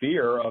been the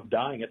fear of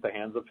dying at the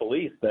hands of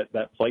police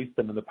that placed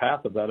them in the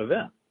path of that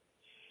event.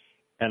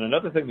 And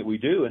another thing that we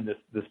do in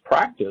this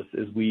practice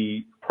is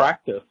we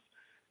practice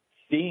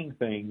seeing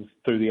things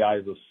through the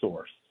eyes of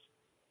source,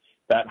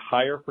 that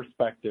higher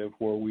perspective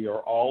where we are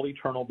all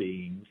eternal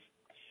beings,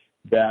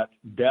 that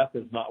death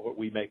is not what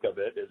we make of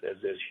it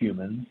as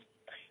humans,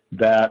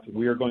 that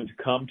we are going to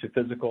come to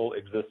physical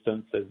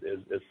existence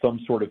as some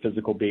sort of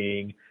physical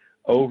being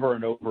over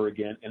and over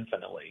again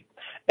infinitely.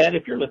 And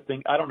if you're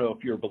listening, I don't know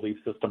if your belief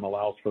system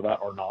allows for that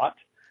or not.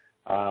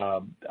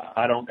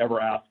 I don't ever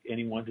ask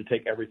anyone to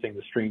take everything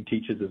the stream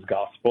teaches as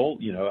gospel.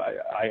 You know,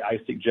 I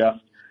suggest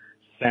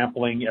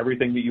sampling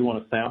everything that you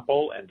want to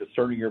sample and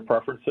discerning your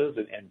preferences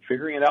and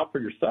figuring it out for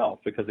yourself,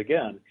 because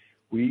again,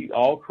 we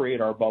all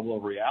create our bubble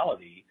of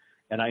reality,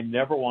 and I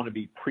never want to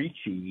be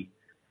preachy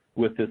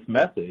with this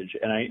message,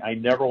 and I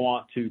never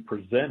want to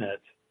present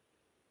it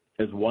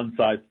as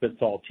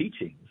one-size-fits-all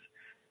teachings.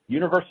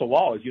 Universal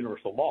law is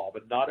universal law,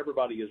 but not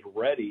everybody is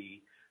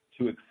ready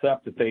to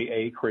accept that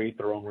they, create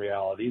their own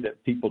reality,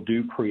 that people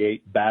do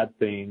create bad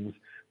things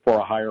for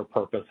a higher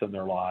purpose in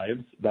their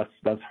lives.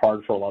 That's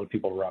hard for a lot of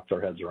people to wrap their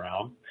heads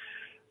around.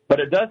 But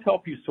it does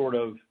help you sort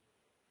of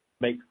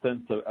make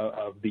sense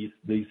of these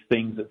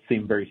things that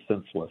seem very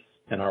senseless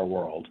in our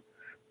world.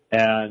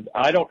 And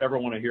I don't ever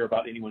want to hear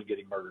about anyone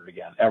getting murdered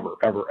again, ever,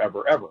 ever,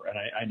 ever, ever. And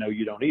I know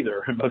you don't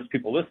either, and most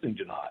people listening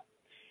do not.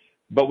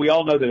 But we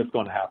all know that it's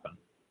going to happen.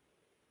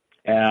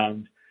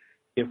 And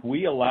if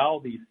we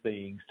allow these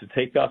things to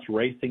take us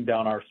racing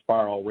down our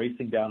spiral,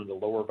 racing down into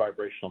lower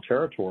vibrational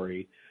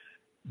territory,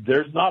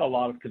 there's not a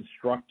lot of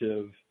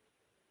constructive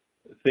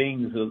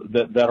things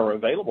that are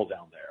available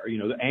down there. You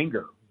know, the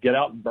anger, get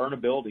out and burn a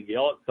building,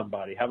 yell at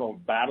somebody, have a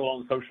battle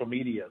on social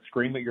media,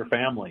 scream at your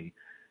family,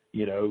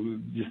 you know,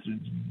 just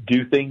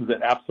do things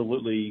that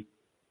absolutely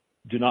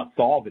do not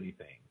solve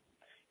anything.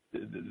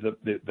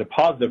 The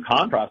positive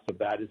contrast of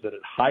that is that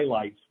it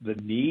highlights the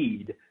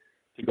need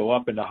to go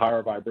up into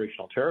higher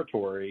vibrational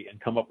territory and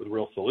come up with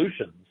real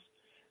solutions.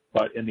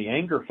 But in the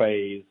anger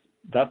phase,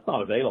 that's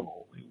not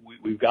available.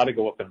 We've got to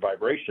go up in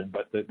vibration.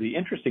 But the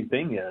interesting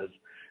thing is,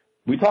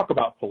 we talk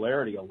about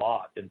polarity a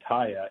lot in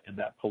Taya, and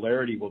that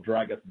polarity will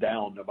drag us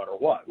down no matter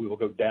what. We will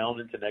go down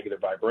into negative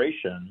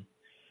vibration.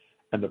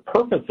 And the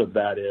purpose of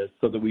that is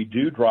so that we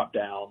do drop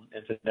down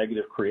into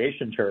negative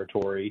creation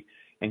territory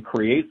and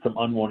create some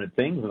unwanted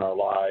things in our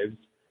lives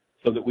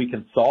so that we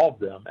can solve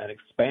them and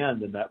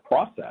expand in that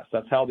process.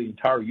 That's how the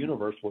entire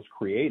universe was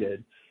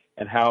created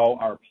and how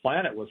our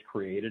planet was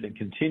created and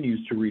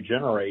continues to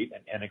regenerate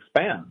and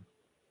expand.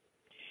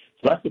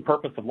 So that's the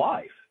purpose of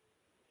life.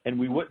 And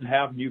we wouldn't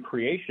have new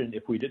creation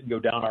if we didn't go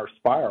down our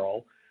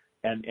spiral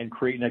and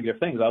create negative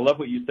things. I love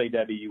what you say,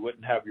 Debbie. You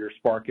wouldn't have your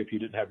spark if you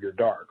didn't have your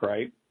dark,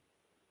 right?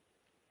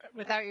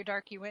 Without your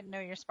dark, you wouldn't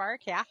know your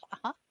spark. Yeah.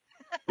 Uh-huh.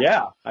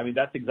 Yeah. I mean,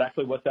 that's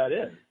exactly what that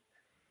is.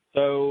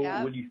 So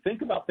yeah. When you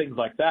think about things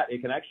like that,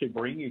 it can actually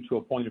bring you to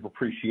a point of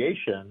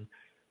appreciation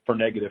for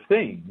negative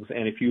things.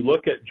 And if you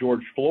look at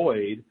George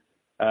Floyd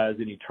as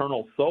an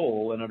eternal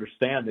soul and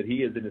understand that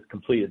he is in his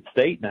completed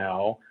state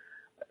now,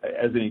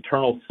 as an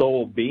eternal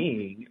soul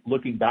being,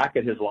 looking back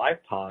at his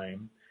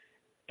lifetime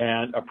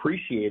and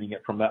appreciating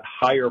it from that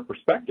higher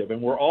perspective.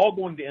 And we're all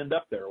going to end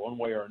up there one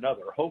way or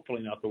another,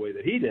 hopefully not the way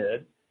that he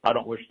did. I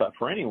don't wish that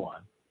for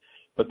anyone.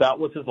 But that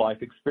was his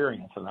life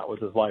experience, and that was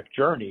his life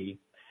journey.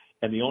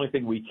 And the only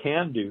thing we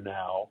can do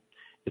now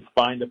is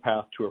find a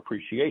path to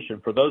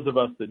appreciation. For those of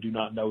us that do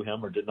not know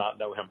him or did not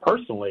know him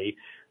personally,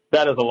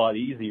 that is a lot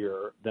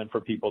easier than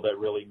for people that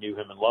really knew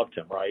him and loved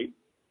him, right?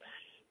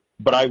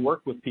 But I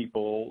work with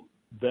people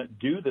that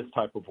do this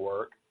type of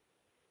work,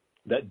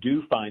 that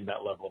do find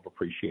that level of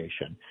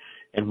appreciation.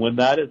 And when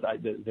that is,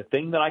 the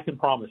thing that I can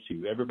promise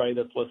you, everybody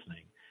that's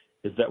listening,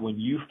 is that when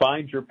you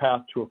find your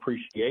path to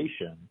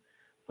appreciation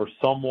for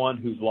someone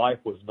whose life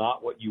was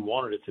not what you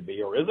wanted it to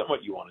be or isn't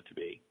what you want it to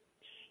be,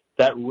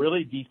 that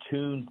really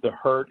detunes the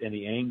hurt and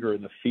the anger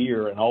and the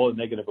fear and all the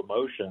negative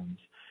emotions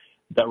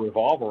that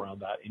revolve around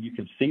that, and you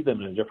can see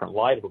them in a different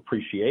light of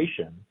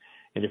appreciation.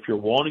 And if you're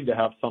wanting to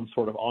have some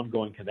sort of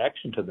ongoing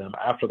connection to them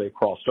after they've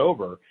crossed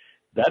over,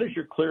 that is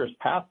your clearest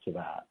path to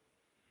that,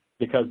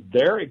 because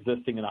they're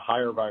existing in a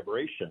higher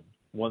vibration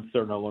once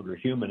they're no longer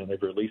human and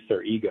they've released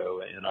their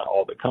ego and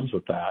all that comes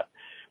with that.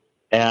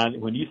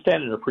 And when you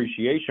stand in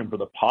appreciation for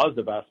the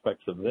positive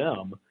aspects of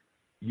them,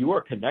 you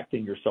are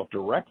connecting yourself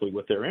directly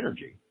with their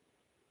energy.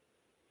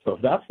 So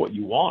if that's what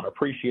you want,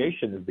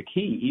 appreciation is the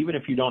key. Even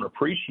if you don't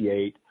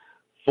appreciate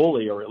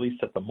fully, or at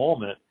least at the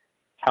moment,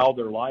 how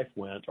their life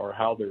went or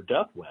how their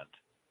death went,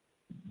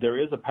 there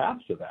is a path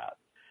to that.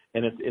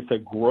 And it's a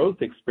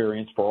growth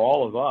experience for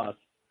all of us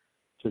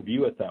to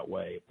view it that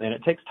way. And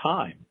it takes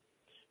time.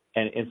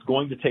 And it's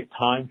going to take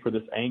time for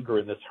this anger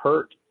and this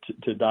hurt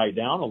to die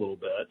down a little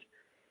bit.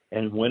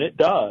 And when it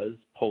does,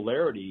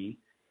 polarity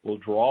will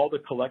draw the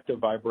collective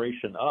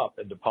vibration up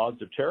into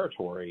positive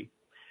territory.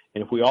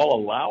 And if we all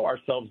allow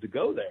ourselves to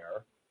go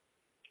there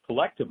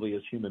collectively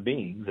as human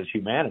beings, as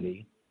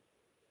humanity,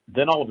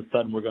 then all of a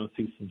sudden we're going to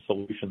see some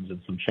solutions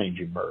and some change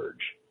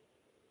emerge.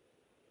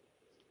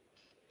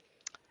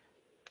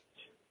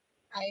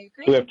 I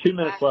agree. So we have 2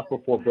 minutes left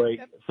before break.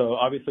 Yep. So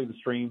obviously the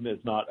stream is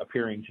not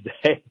appearing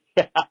today.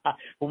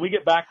 When we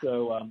get back,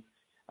 though,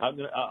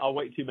 I'll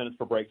wait 2 minutes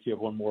for break so you have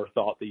one more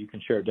thought that you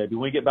can share, Debbie.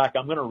 When we get back,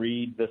 I'm going to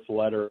read this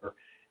letter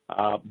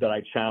that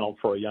I channeled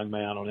for a young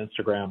man on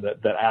Instagram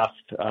that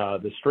asked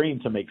the stream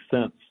to make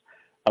sense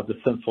of the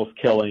senseless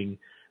killing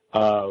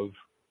of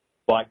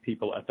Black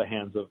people at the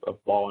hands of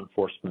law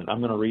enforcement. I'm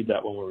going to read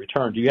that when we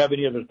return. Do you have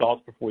any other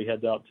thoughts before we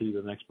head out to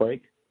the next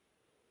break?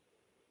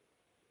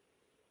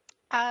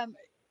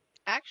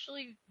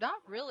 Actually, not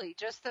really.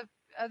 Just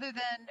other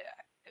than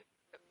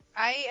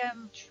I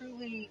am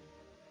truly.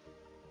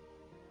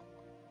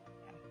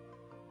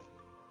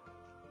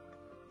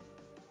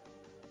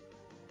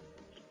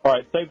 All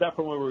right, save that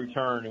for when we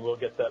return, and we'll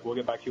get back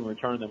to you when we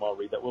return, then I'll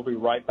read that. We'll be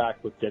right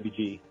back with Debbie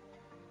G.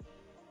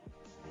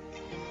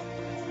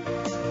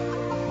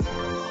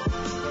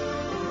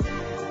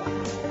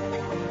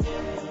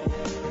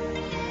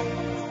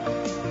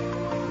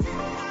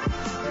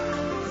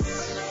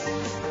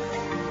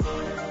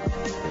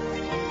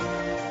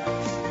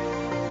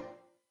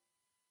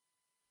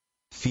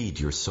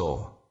 Feed your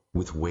soul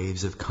with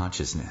waves of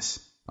consciousness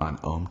on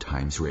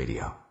OMTimes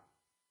Radio.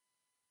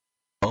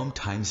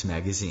 OMTimes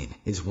Magazine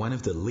is one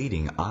of the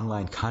leading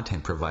online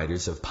content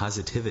providers of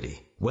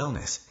positivity,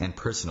 wellness, and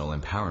personal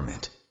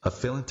empowerment. A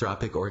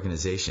philanthropic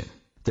organization,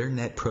 their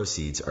net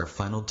proceeds are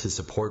funneled to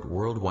support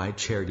worldwide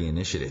charity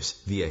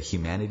initiatives via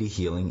Humanity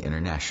Healing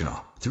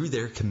International. Through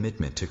their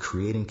commitment to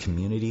creating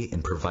community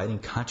and providing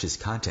conscious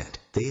content,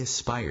 they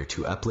aspire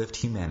to uplift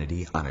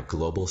humanity on a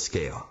global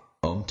scale.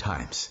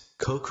 OMTimes,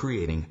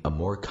 co-creating a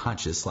more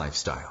conscious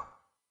lifestyle.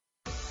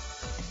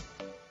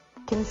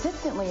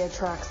 Consistently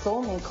attract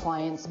soulmate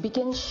clients,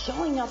 begin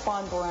showing up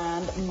on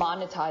brand,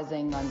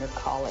 monetizing on your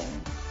calling.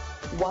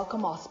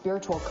 Welcome all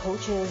spiritual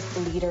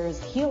coaches,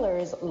 leaders,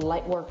 healers,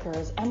 light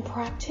workers, and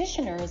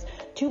practitioners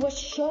to a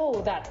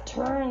show that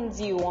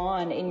turns you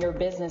on in your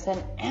business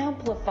and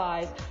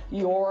amplifies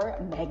your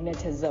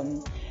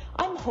magnetism.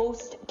 I'm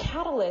host,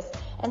 catalyst,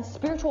 and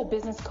spiritual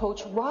business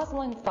coach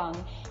Rosalind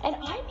Fung, and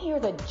I'm here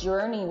to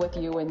journey with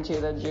you into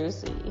the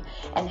juicy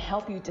and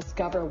help you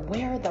discover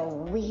where the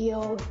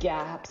real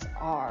gaps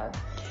are.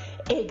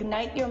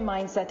 Ignite your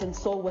mindset and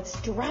soul with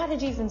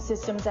strategies and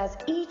systems as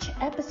each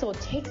episode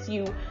takes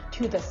you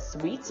to the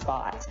sweet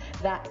spot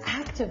that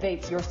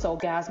activates your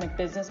soulgasmic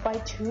business by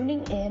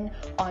tuning in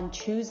on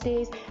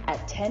Tuesdays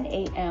at 10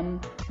 a.m.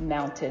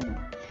 Mountain.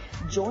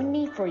 Join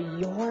me for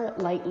your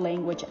light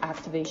language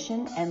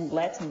activation, and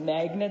let's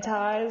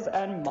magnetize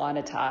and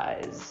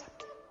monetize.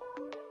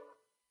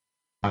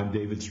 I'm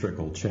David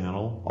Strickel,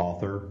 channel,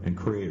 author, and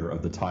creator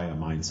of the Taya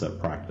Mindset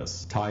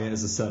Practice. Taya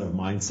is a set of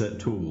mindset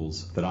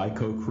tools that I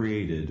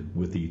co-created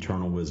with the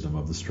eternal wisdom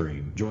of the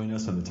stream. Join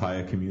us in the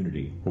Taya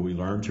community, where we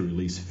learn to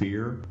release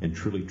fear and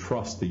truly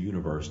trust the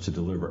universe to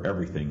deliver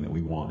everything that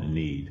we want and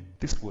need.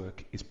 This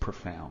work is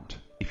profound.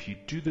 If you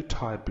do the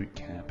Taya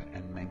Bootcamp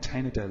and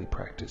maintain a daily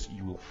practice,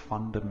 you will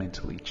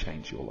fundamentally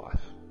change your life.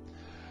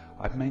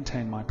 I've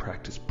maintained my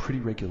practice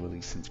pretty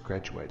regularly since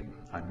graduating.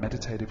 I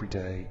meditate every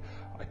day,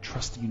 I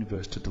trust the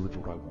universe to deliver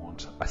what I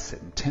want, I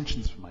set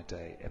intentions for my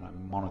day, and I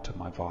monitor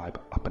my vibe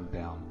up and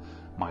down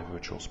my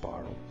virtual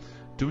spiral.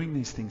 Doing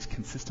these things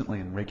consistently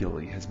and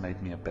regularly has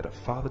made me a better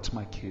father to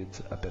my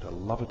kids, a better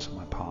lover to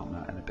my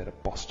partner, and a better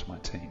boss to my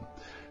team.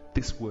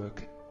 This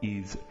work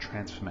is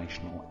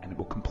transformational, and it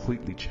will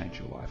completely change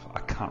your life. I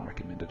can't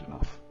recommend it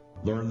enough.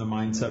 Learn the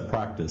mindset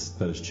practice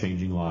that is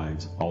changing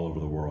lives all over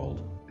the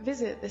world.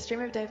 Visit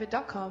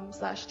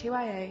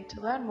thestreamofdavid.com/TYA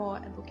to learn more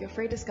and book your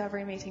free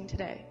discovery meeting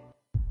today.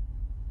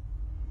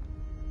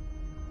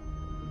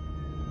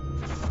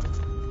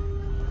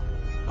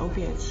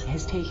 Opiates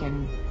has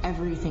taken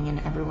everything and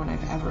everyone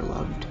I've ever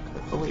loved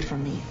away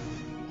from me.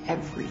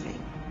 Everything.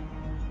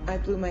 I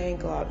blew my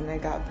ankle out and I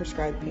got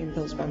prescribed pain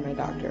pills by my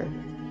doctor.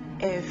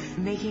 If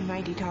making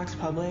my detox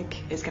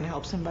public is going to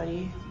help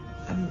somebody,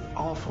 I'm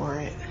all for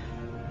it.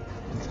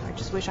 I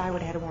just wish I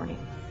would have had a warning.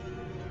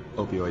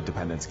 Opioid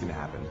dependence can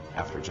happen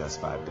after just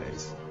 5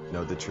 days.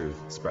 Know the truth,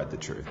 spread the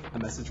truth. A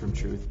message from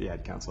Truth, the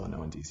Ad Council, and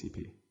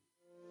ONDCP.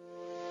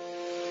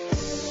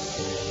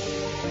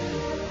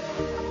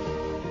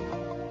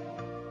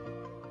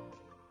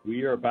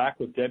 We are back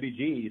with Debbie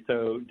G.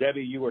 So,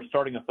 Debbie, you were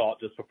starting a thought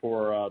just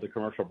before the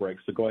commercial break,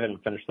 so go ahead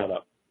and finish that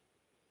up.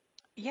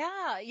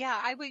 Yeah.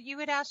 You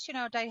would ask, do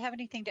I have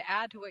anything to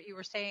add to what you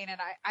were saying?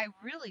 And I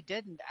really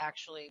didn't,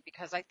 actually,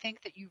 because I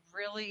think that you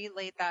really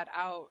laid that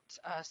out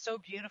so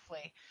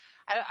beautifully.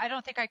 I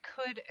don't think I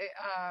could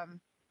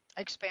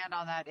expand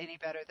on that any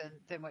better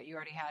than what you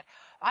already had.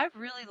 I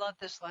really love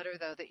this letter,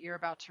 though, that you're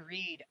about to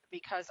read,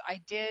 because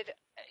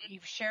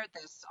you've shared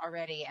this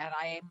already, and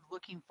I am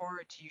looking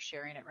forward to you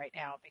sharing it right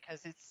now,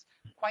 because it's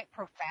quite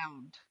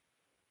profound.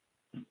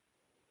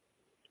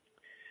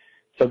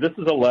 So this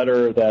is a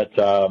letter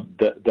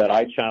that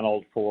I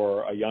channeled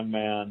for a young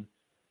man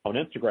on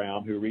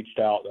Instagram who reached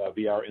out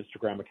via our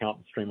Instagram account,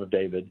 The Stream of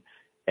David,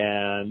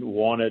 and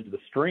wanted the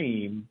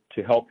stream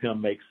to help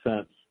him make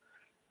sense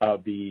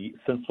of the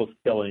senseless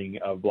killing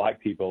of black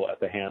people at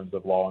the hands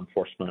of law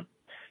enforcement.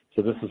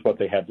 So this is what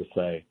they had to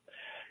say.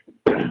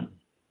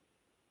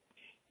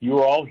 You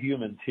are all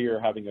humans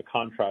here having a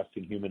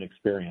contrasting human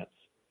experience.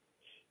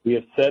 We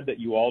have said that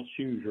you all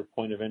choose your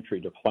point of entry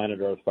to planet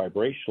Earth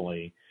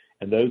vibrationally,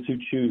 and those who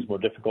choose more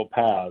difficult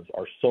paths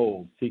are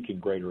souls seeking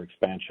greater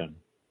expansion.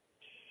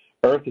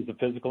 Earth is a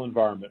physical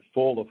environment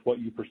full of what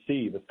you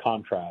perceive as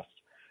contrast,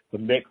 the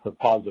mix of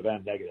positive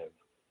and negative.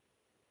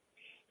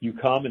 You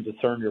come and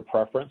discern your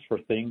preference for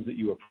things that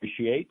you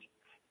appreciate,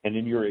 and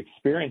in your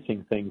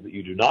experiencing things that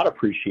you do not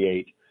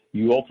appreciate,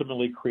 you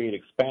ultimately create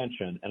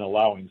expansion and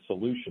allowing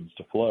solutions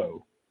to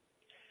flow.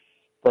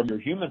 From your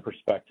human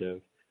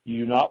perspective,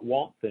 you do not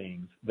want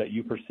things that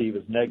you perceive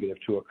as negative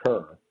to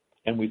occur,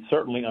 and we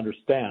certainly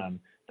understand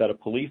that a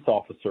police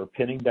officer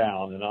pinning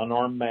down an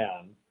unarmed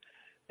man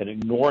and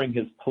ignoring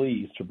his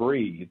pleas to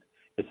breathe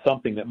is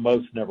something that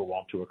most never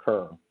want to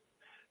occur.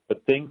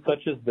 But things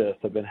such as this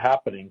have been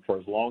happening for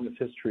as long as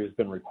history has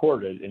been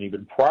recorded, and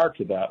even prior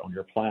to that on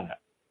your planet.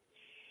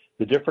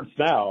 The difference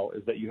now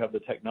is that you have the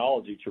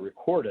technology to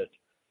record it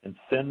and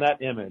send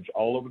that image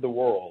all over the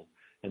world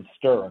and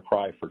stir a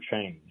cry for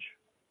change.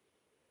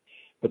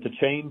 But the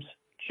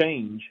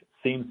change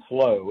seems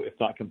slow, if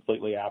not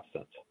completely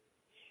absent.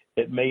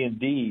 It may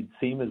indeed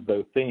seem as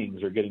though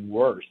things are getting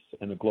worse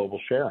in the global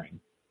sharing.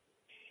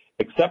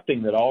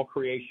 Accepting that all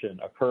creation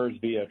occurs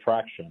via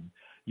attraction,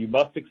 you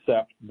must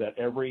accept that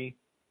every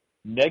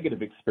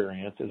negative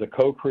experience is a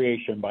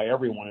co-creation by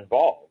everyone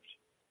involved.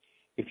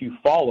 If you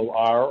follow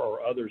our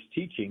or others'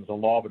 teachings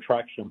on law of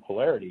attraction and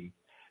polarity,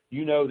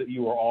 you know that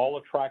you are all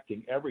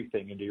attracting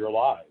everything into your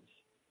lives.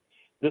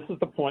 This is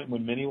the point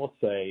when many will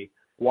say,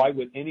 why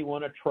would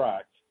anyone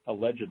attract,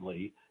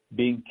 allegedly,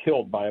 being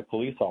killed by a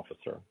police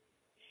officer?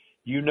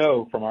 You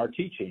know from our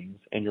teachings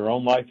and your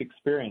own life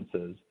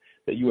experiences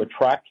that you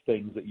attract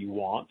things that you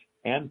want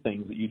and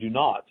things that you do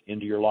not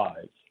into your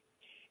lives.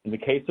 In the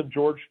case of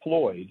George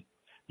Floyd,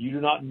 you do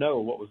not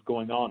know what was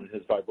going on in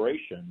his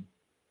vibration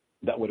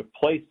that would have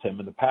placed him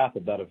in the path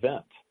of that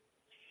event.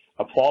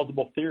 A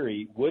plausible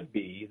theory would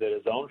be that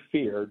his own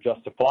fear,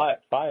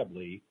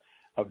 justifiably,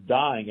 of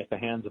dying at the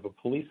hands of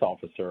a police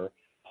officer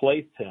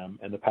placed him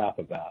in the path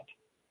of that.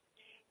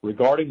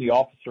 Regarding the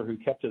officer who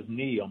kept his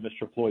knee on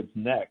Mr. Floyd's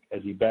neck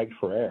as he begged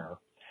for air,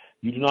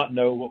 you do not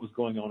know what was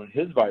going on in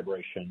his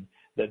vibration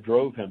that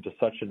drove him to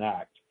such an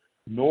act,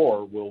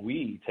 nor will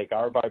we take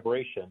our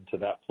vibration to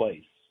that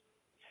place.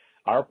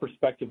 Our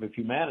perspective of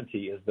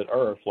humanity is that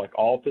Earth, like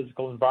all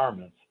physical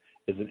environments,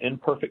 is an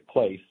imperfect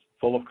place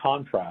full of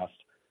contrast,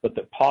 but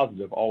that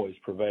positive always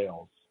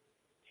prevails.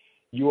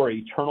 You are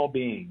eternal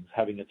beings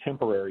having a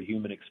temporary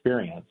human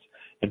experience,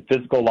 and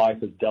physical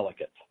life is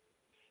delicate.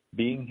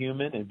 Being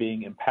human and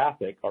being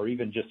empathic, or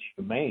even just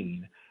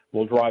humane,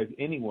 will drive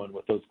anyone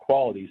with those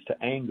qualities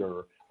to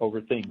anger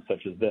over things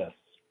such as this.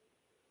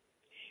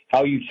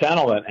 How you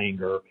channel that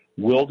anger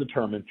will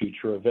determine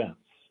future events.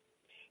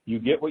 You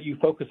get what you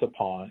focus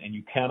upon, and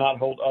you cannot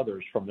hold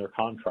others from their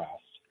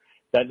contrast.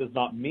 That does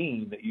not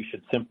mean that you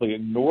should simply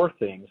ignore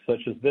things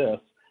such as this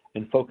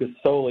and focus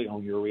solely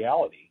on your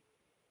reality.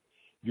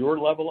 Your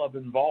level of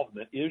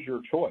involvement is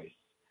your choice,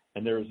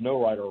 and there is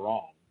no right or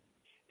wrong.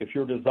 If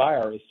your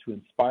desire is to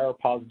inspire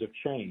positive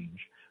change,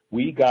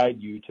 we guide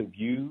you to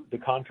view the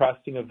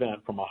contrasting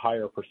event from a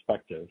higher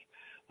perspective,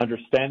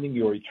 understanding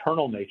your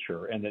eternal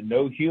nature and that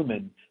no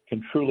human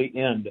can truly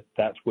end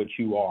that which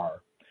you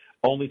are.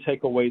 Only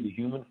take away the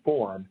human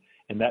form,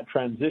 and that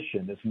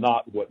transition is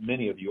not what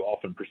many of you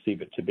often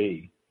perceive it to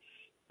be.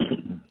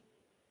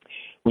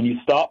 When you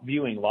stop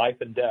viewing life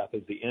and death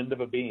as the end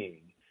of a being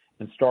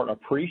and start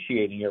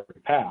appreciating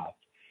every path,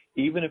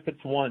 even if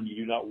it's one you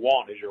do not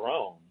want as your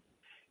own,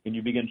 and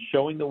you begin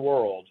showing the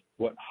world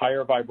what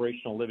higher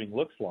vibrational living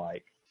looks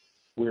like,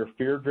 where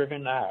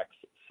fear-driven acts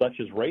such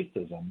as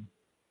racism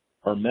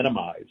are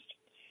minimized,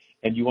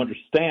 and you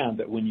understand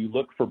that when you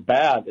look for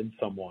bad in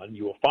someone,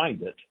 you will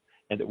find it,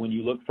 and that when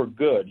you look for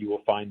good, you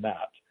will find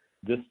that.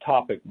 This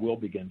topic will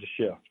begin to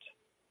shift.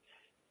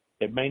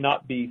 It may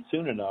not be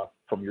soon enough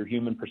from your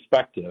human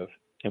perspective,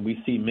 and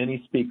we see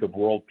many speak of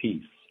world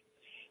peace.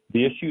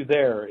 The issue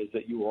there is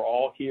that you are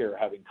all here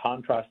having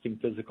contrasting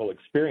physical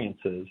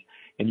experiences,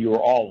 and you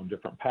are all on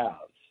different paths.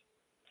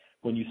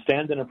 When you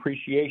stand in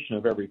appreciation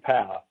of every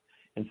path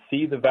and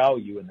see the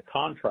value in the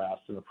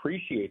contrast and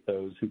appreciate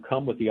those who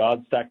come with the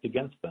odds stacked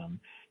against them,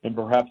 and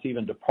perhaps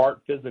even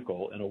depart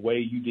physical in a way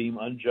you deem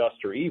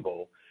unjust or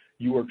evil,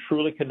 you are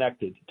truly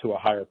connected to a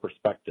higher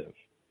perspective.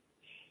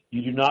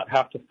 You do not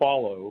have to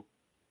follow,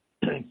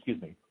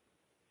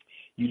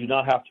 you do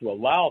not have to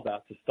allow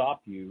that to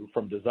stop you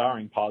from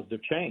desiring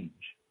positive change.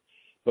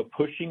 But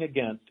pushing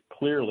against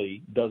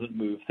clearly doesn't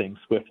move things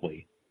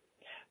swiftly.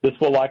 This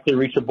will likely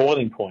reach a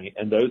boiling point,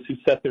 and those who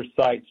set their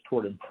sights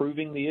toward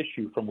improving the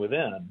issue from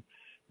within,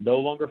 no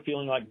longer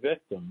feeling like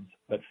victims,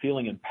 but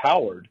feeling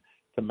empowered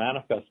to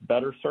manifest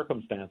better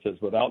circumstances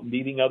without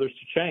needing others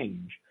to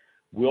change,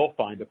 will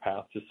find a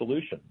path to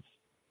solutions.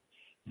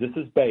 This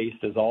is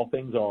based, as all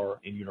things are,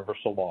 in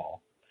universal law.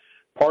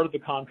 Part of the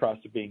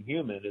contrast of being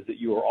human is that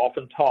you are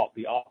often taught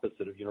the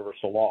opposite of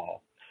universal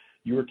law.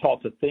 You are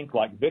taught to think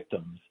like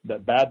victims,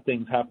 that bad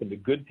things happen to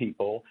good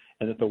people,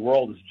 and that the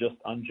world is just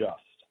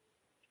unjust.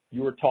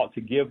 You are taught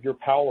to give your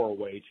power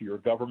away to your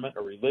government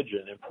or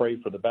religion and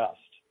pray for the best.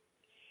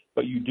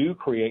 But you do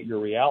create your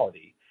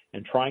reality,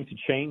 and trying to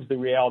change the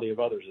reality of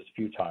others is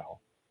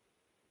futile.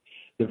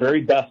 The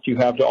very best you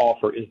have to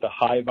offer is the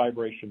high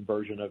vibration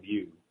version of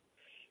you.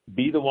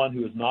 Be the one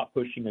who is not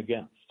pushing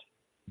against.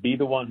 Be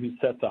the one who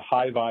sets a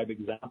high vibe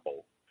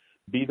example.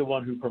 Be the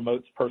one who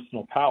promotes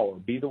personal power.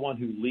 Be the one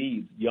who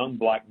leads young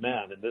black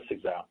men, in this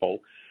example,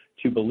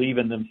 to believe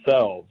in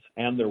themselves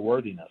and their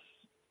worthiness,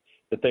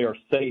 that they are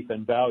safe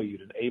and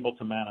valued and able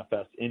to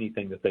manifest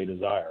anything that they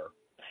desire.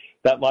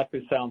 That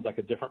likely sounds like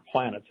a different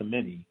planet to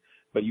many,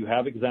 but you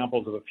have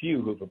examples of a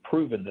few who have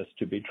proven this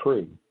to be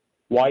true.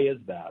 Why is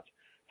that?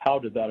 How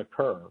did that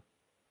occur?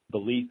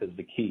 Belief is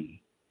the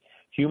key.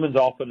 Humans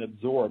often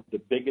absorb the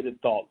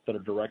bigoted thoughts that are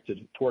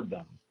directed toward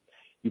them.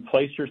 You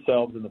place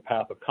yourselves in the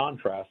path of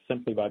contrast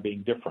simply by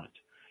being different.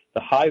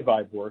 The high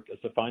vibe work is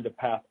to find a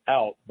path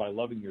out by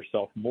loving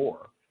yourself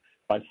more,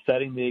 by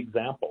setting the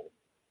example,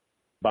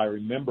 by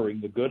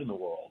remembering the good in the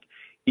world,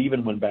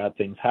 even when bad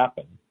things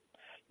happen.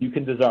 You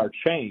can desire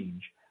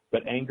change,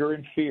 but anger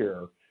and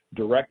fear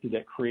directed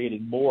at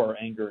creating more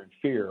anger and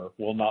fear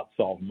will not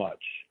solve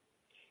much.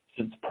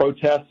 Since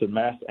protests and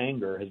mass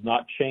anger has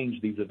not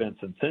changed these events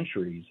in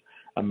centuries,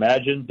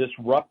 imagine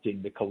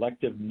disrupting the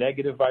collective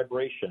negative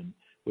vibration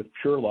with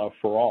pure love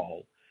for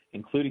all,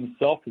 including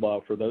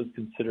self-love for those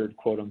considered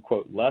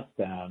quote-unquote less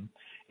than,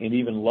 and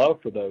even love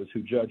for those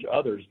who judge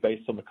others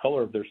based on the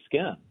color of their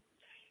skin,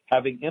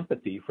 having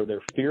empathy for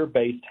their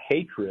fear-based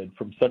hatred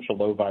from such a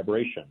low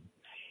vibration,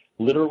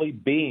 literally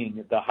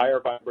being the higher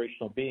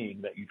vibrational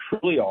being that you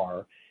truly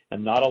are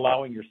and not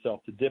allowing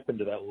yourself to dip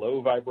into that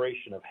low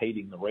vibration of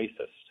hating the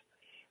racist.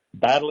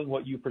 Battling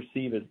what you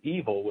perceive as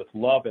evil with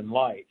love and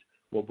light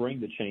will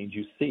bring the change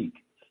you seek.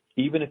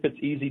 Even if it's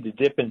easy to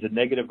dip into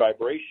negative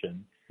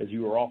vibration, as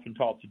you are often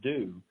taught to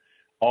do,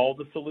 all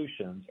the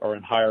solutions are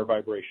in higher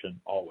vibration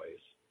always.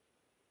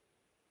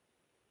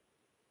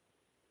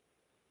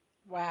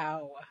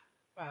 Wow.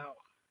 Wow.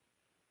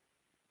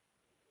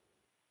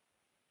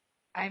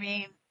 I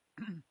mean,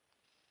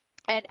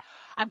 and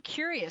I'm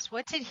curious,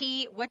 what did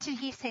he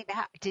say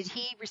now? Did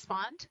he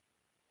respond?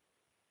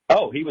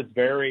 Oh, he was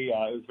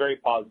it was very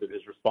positive,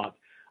 his response.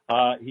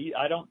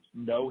 I don't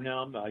know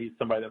him. He's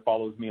somebody that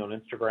follows me on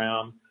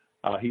Instagram.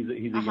 He's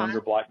a younger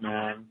black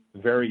man,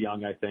 very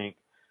young, I think.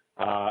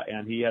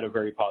 And he had a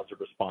very positive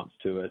response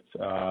to it.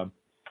 And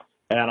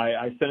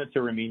I sent it to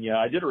Ramina.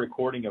 I did a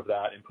recording of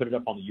that and put it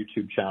up on the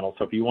YouTube channel.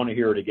 So if you want to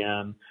hear it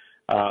again,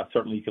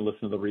 certainly you can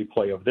listen to the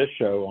replay of this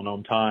show on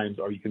OMTimes,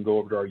 or you can go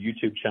over to our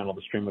YouTube channel,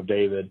 The Stream of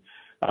David,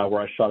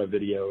 where I shot a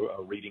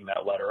video reading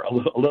that letter a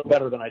little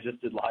better than I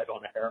just did live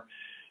on air.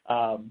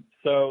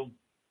 So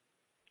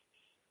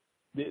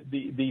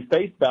the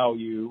face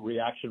value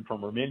reaction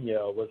from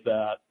Ramina was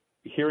that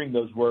hearing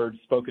those words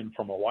spoken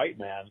from a white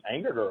man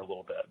angered her a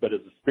little bit. But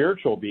as a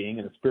spiritual being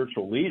and a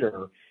spiritual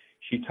leader,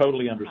 she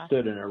totally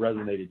understood and it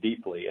resonated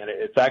deeply. And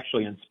it's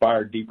actually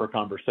inspired deeper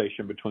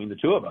conversation between the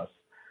two of us.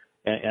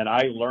 And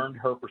I learned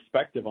her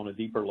perspective on a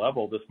deeper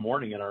level this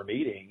morning in our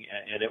meeting,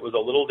 and it was a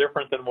little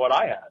different than what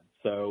I had.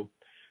 So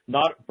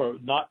not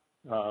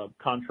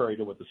contrary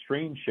to what the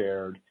stream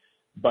shared,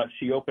 but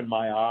she opened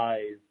my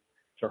eyes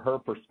to her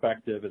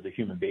perspective as a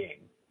human being.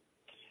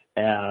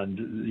 And,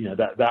 you know,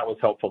 that was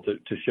helpful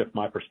to shift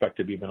my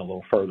perspective even a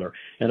little further.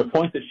 And the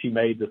point that she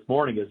made this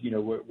morning is, you know,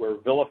 we're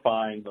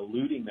vilifying the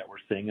looting that we're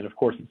seeing. And, of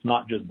course, it's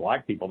not just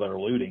black people that are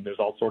looting. There's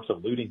all sorts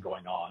of looting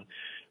going on.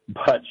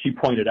 But she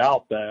pointed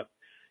out that,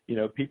 you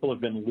know, people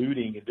have been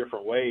looting in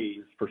different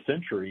ways for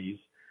centuries.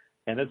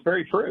 And it's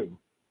very true.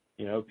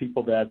 You know,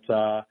 people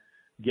that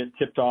get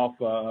tipped off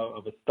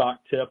of a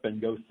stock tip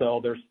and go sell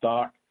their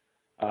stock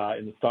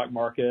in the stock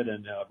market,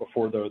 and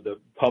before the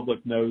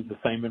public knows the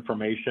same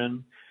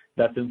information,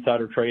 that's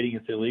insider trading.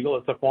 It's illegal.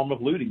 It's a form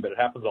of looting, but it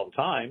happens all the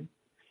time.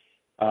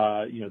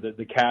 You know,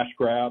 the cash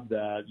grab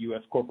that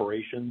U.S.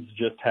 corporations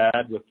just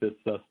had with this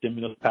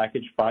stimulus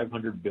package,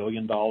 $500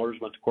 billion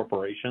went to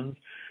corporations,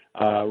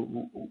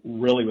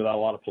 really without a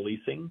lot of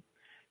policing.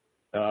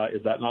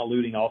 Is that not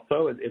looting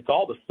also? It's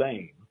all the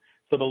same.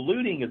 So the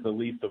looting is the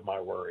least of my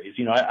worries.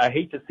 You know, I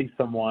hate to see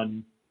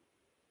someone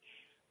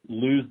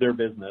lose their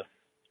business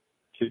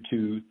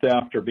to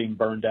theft or being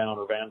burned down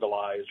or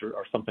vandalized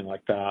or something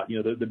like that.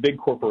 You know, the big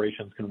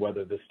corporations can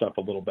weather this stuff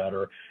a little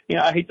better. You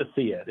know, I hate to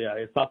see it. Yeah,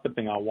 it's not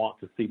something I want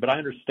to see, but I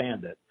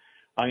understand it.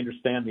 I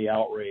understand the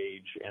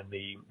outrage and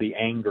the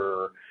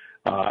anger.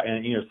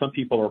 And, you know, some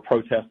people are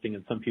protesting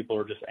and some people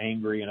are just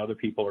angry and other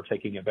people are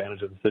taking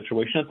advantage of the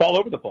situation. It's all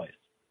over the place.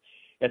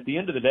 At the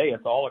end of the day,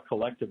 it's all a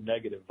collective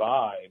negative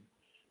vibe,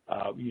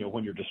 you know,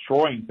 when you're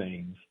destroying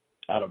things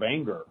out of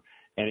anger.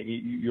 And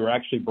you're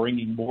actually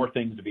bringing more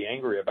things to be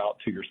angry about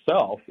to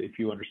yourself if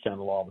you understand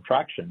the law of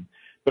attraction.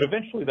 But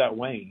eventually that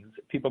wanes.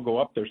 People go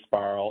up their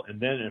spiral, and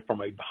then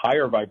from a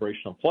higher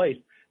vibrational place,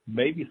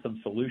 maybe some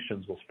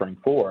solutions will spring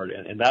forward.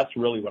 And that's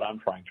really what I'm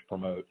trying to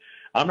promote.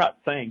 I'm not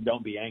saying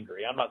don't be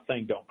angry. I'm not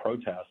saying don't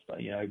protest.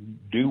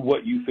 Do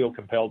what you feel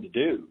compelled to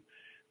do.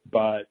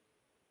 But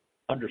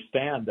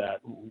understand that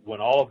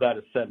when all of that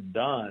is said and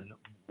done,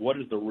 what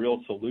is the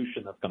real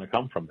solution that's going to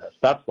come from this?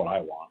 That's what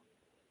I want.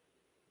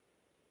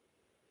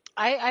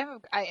 I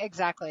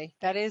exactly.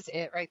 That is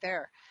it right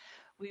there.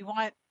 We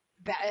want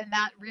that, and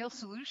that real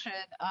solution.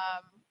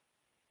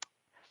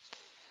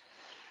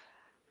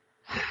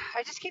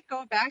 I just keep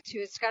going back to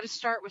it's got to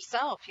start with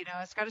self.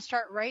 It's got to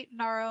start right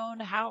in our own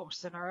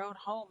house, in our own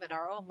home, in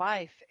our own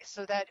life,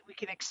 so that we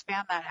can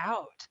expand that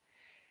out.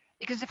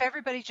 Because if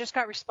everybody just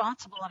got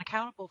responsible and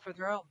accountable for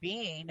their own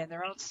being and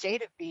their own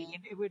state of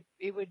being, it would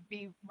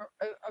be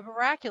a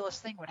miraculous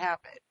thing would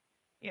happen.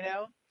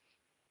 Yeah.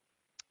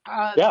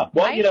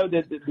 Well,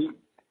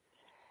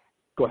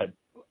 go ahead.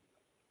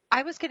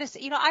 I was going to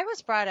say, I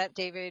was brought up,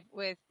 David,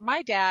 with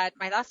my dad.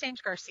 My last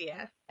name's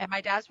Garcia, and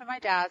my dad's been my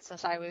dad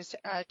since I was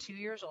 2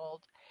 years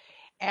old.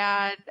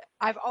 And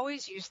I've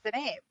always used the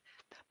name.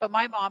 But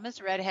my mom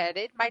is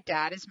redheaded. My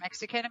dad is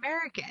Mexican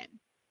American.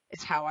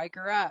 It's how I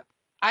grew up.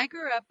 I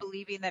grew up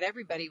believing that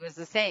everybody was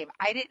the same.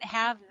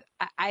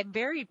 I'm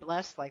very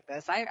blessed like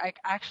this. I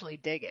actually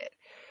dig it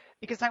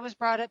because I was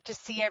brought up to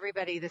see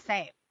everybody the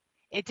same.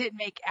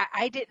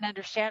 I didn't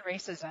understand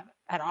racism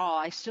at all.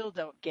 I still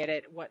don't get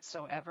it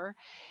whatsoever.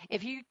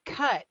 If you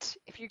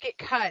get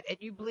cut and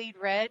you bleed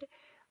red,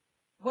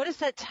 what is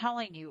that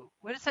telling you?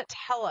 What does that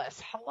tell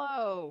us?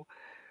 Hello.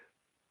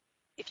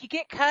 If you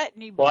get cut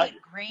and you bleed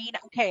green,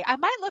 okay, I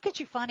might look at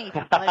you funny if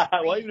you bled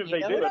green. Well, even if they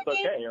do, it's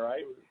okay,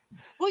 right?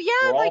 Well,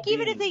 yeah,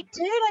 even if they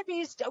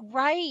did,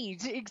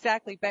 right,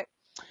 exactly. But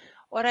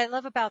what I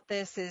love about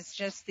this is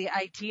just the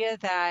idea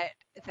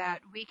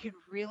that we can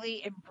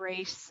really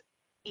embrace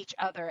each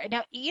other. And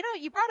now,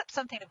 you brought up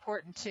something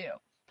important too,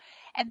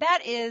 and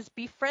that is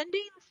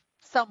befriending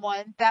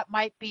someone that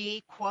might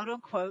be quote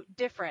unquote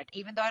different,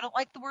 even though I don't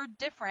like the word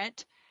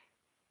different.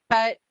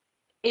 But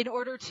in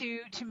order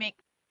to make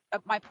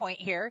my point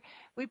here,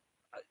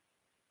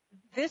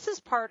 this is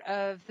part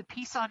of the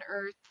peace on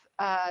earth.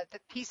 The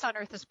peace on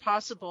earth is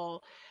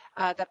possible.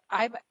 That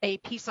I'm a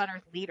peace on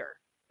earth leader.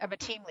 I'm a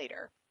team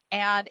leader,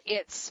 and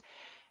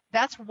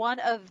that's one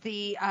of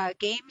the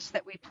games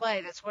that we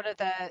play. That's one of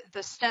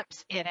the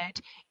steps in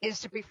it is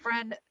to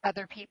befriend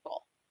other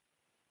people.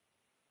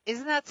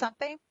 Isn't that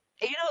something?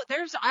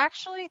 There's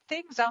actually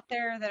things out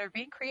there that are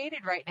being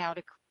created right now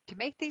to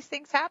make these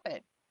things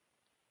happen.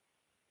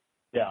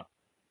 Yeah.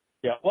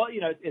 Yeah. Well,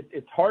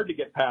 it's hard to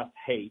get past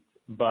hate,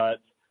 but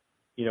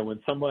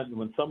when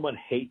someone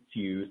hates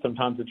you,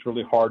 sometimes it's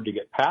really hard to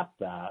get past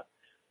that.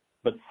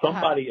 But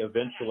somebody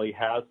eventually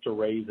has to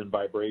raise in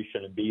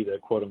vibration and be the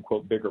quote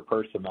unquote bigger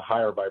person, the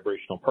higher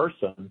vibrational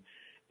person,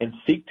 and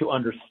seek to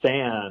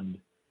understand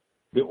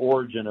the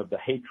origin of the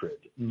hatred.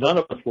 None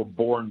of us were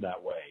born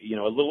that way.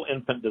 A little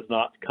infant does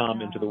not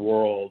come into the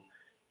world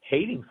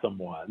hating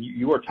someone.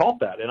 You are taught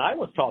that, and I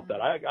was taught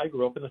that. I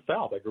grew up in the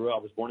South. I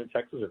was born in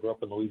Texas. I grew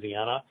up in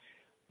Louisiana.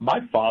 My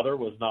father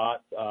was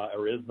not,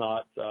 or is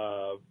not,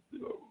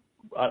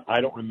 I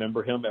don't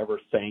remember him ever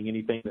saying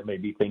anything that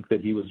made me think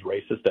that he was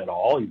racist at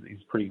all. He's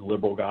a pretty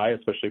liberal guy,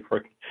 especially for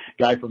a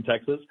guy from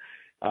Texas.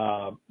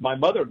 My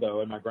mother,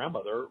 though, and my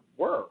grandmother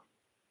were.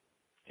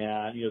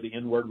 And, the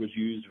N-word was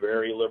used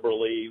very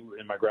liberally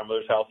in my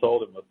grandmother's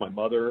household and with my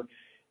mother.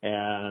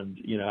 And,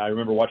 I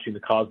remember watching The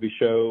Cosby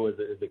Show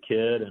as a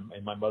kid and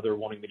my mother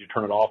wanting me to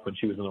turn it off when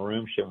she was in the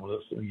room. She didn't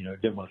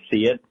want to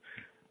see it.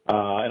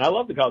 And I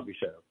love The Cosby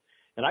Show.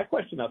 And I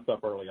questioned that stuff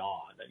early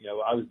on.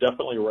 I was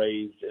definitely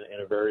raised in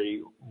a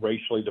very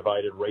racially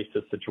divided,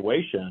 racist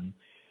situation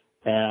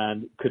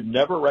and could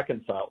never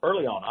reconcile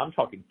early on. I'm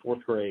talking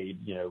fourth grade,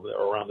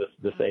 around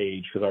this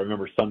age, because I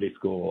remember Sunday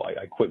school.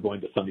 I quit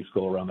going to Sunday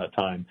school around that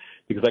time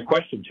because I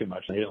questioned too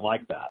much and I didn't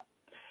like that.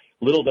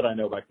 Little did I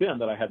know back then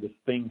that I had this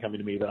thing coming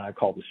to me that I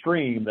called the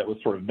stream that was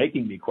sort of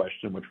making me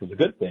question, which was a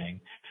good thing.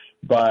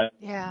 But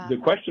the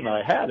question that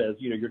I had is,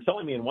 you're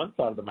telling me in one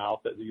side of the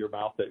mouth that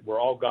we're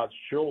all God's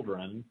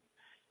children.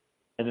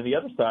 And then the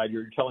other side,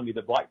 you're telling me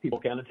that black people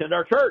can't attend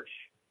our church.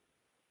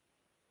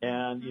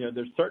 And,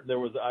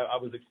 I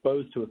was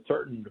exposed to a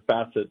certain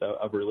facet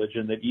of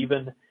religion that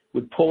even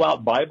would pull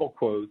out Bible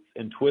quotes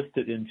and twist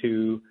it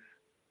into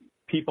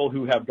people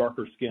who have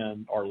darker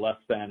skin are less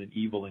than and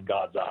evil in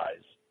God's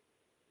eyes.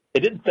 It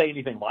didn't say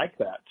anything like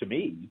that to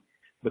me,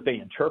 but they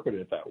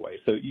interpreted it that way.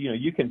 So,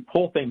 you can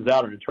pull things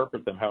out and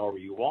interpret them however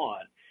you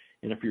want.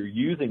 And if you're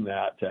using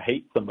that to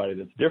hate somebody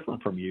that's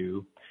different from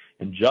you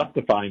and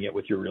justifying it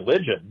with your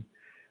religion,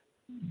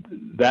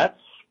 that's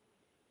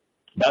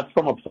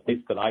from a place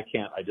that I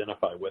can't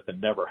identify with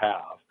and never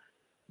have.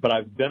 But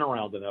I've been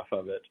around enough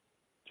of it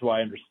so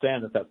I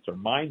understand that that's their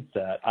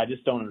mindset. I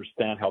just don't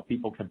understand how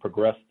people can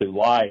progress through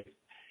life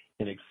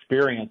and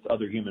experience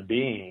other human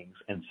beings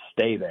and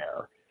stay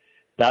there.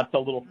 That's a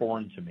little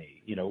foreign to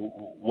me.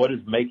 What is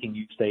making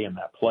you stay in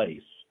that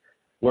place?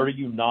 What are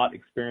you not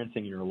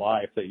experiencing in your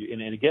life?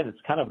 And again,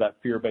 it's kind of that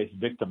fear-based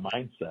victim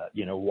mindset.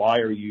 Why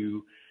are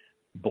you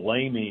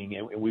blaming,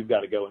 and we've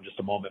got to go in just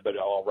a moment, but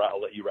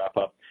I'll let you wrap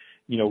up.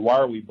 Why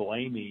are we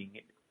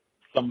blaming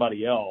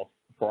somebody else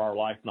for our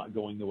life not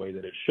going the way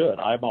that it should?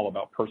 I'm all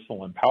about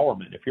personal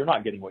empowerment. If you're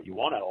not getting what you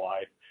want out of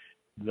life,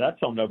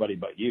 that's on nobody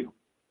but you.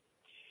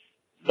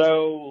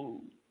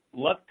 So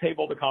let's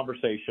table the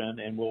conversation,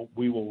 and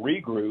we will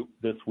regroup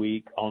this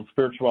week on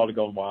Spirituality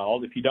Gone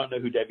Wild. If you don't know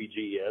who Debbie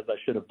G is, I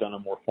should have done a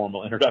more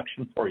formal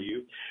introduction for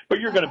you, but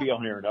you're going to be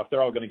on here enough.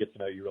 They're all going to get to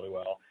know you really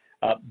well.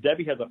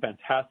 Debbie has a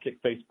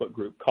fantastic Facebook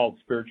group called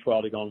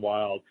Spirituality Gone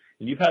Wild,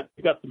 and you've got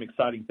some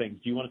exciting things.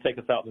 Do you want to take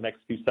us out in the next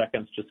few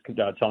seconds just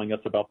telling us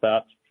about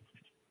that?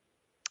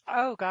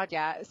 Oh, God,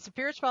 yeah.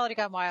 Spirituality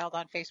Gone Wild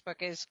on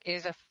Facebook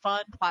is a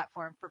fun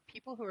platform for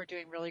people who are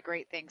doing really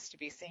great things to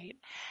be seen.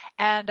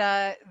 And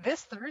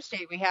this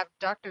Thursday, we have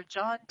Dr.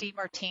 John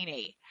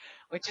DeMartini,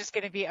 which is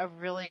going to be a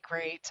really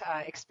great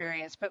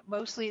experience. But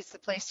mostly it's the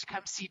place to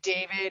come see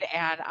David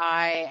and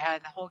I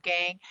and the whole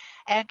gang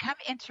and come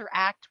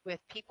interact with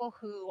people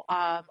who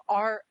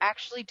are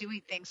actually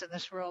doing things in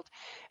this world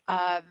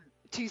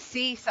to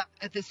see some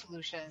of the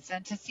solutions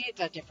and to see it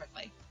done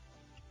differently.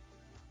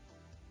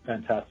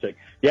 Fantastic.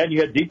 Yeah, and you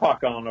had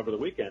Deepak on over the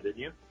weekend, didn't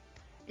you?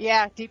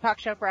 Yeah, Deepak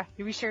Chopra.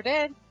 We sure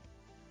did.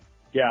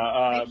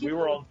 Yeah, we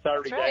were on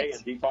Saturday day,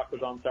 and Deepak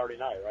was on Saturday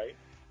night, right?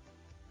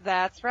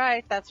 That's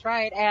right.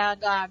 And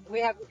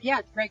we have,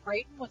 Greg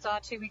Brayton was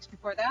on 2 weeks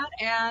before that,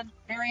 and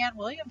Marianne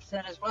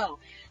Williamson as well.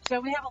 So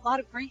we have a lot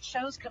of great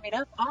shows coming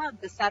up on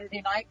the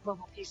Saturday night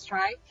Global Peace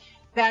Tribe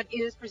that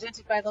is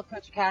presented by Love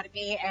Coach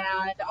Academy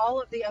and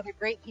all of the other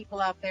great people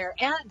out there,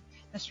 and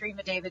the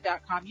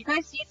streamofdavid.com. You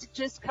guys need to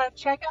just come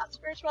check out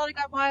Spirituality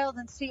Gone Wild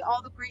and see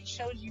all the great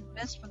shows you've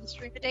missed from the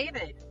Stream of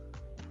David.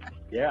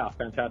 Yeah,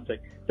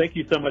 fantastic. Thank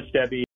you so much, Debbie.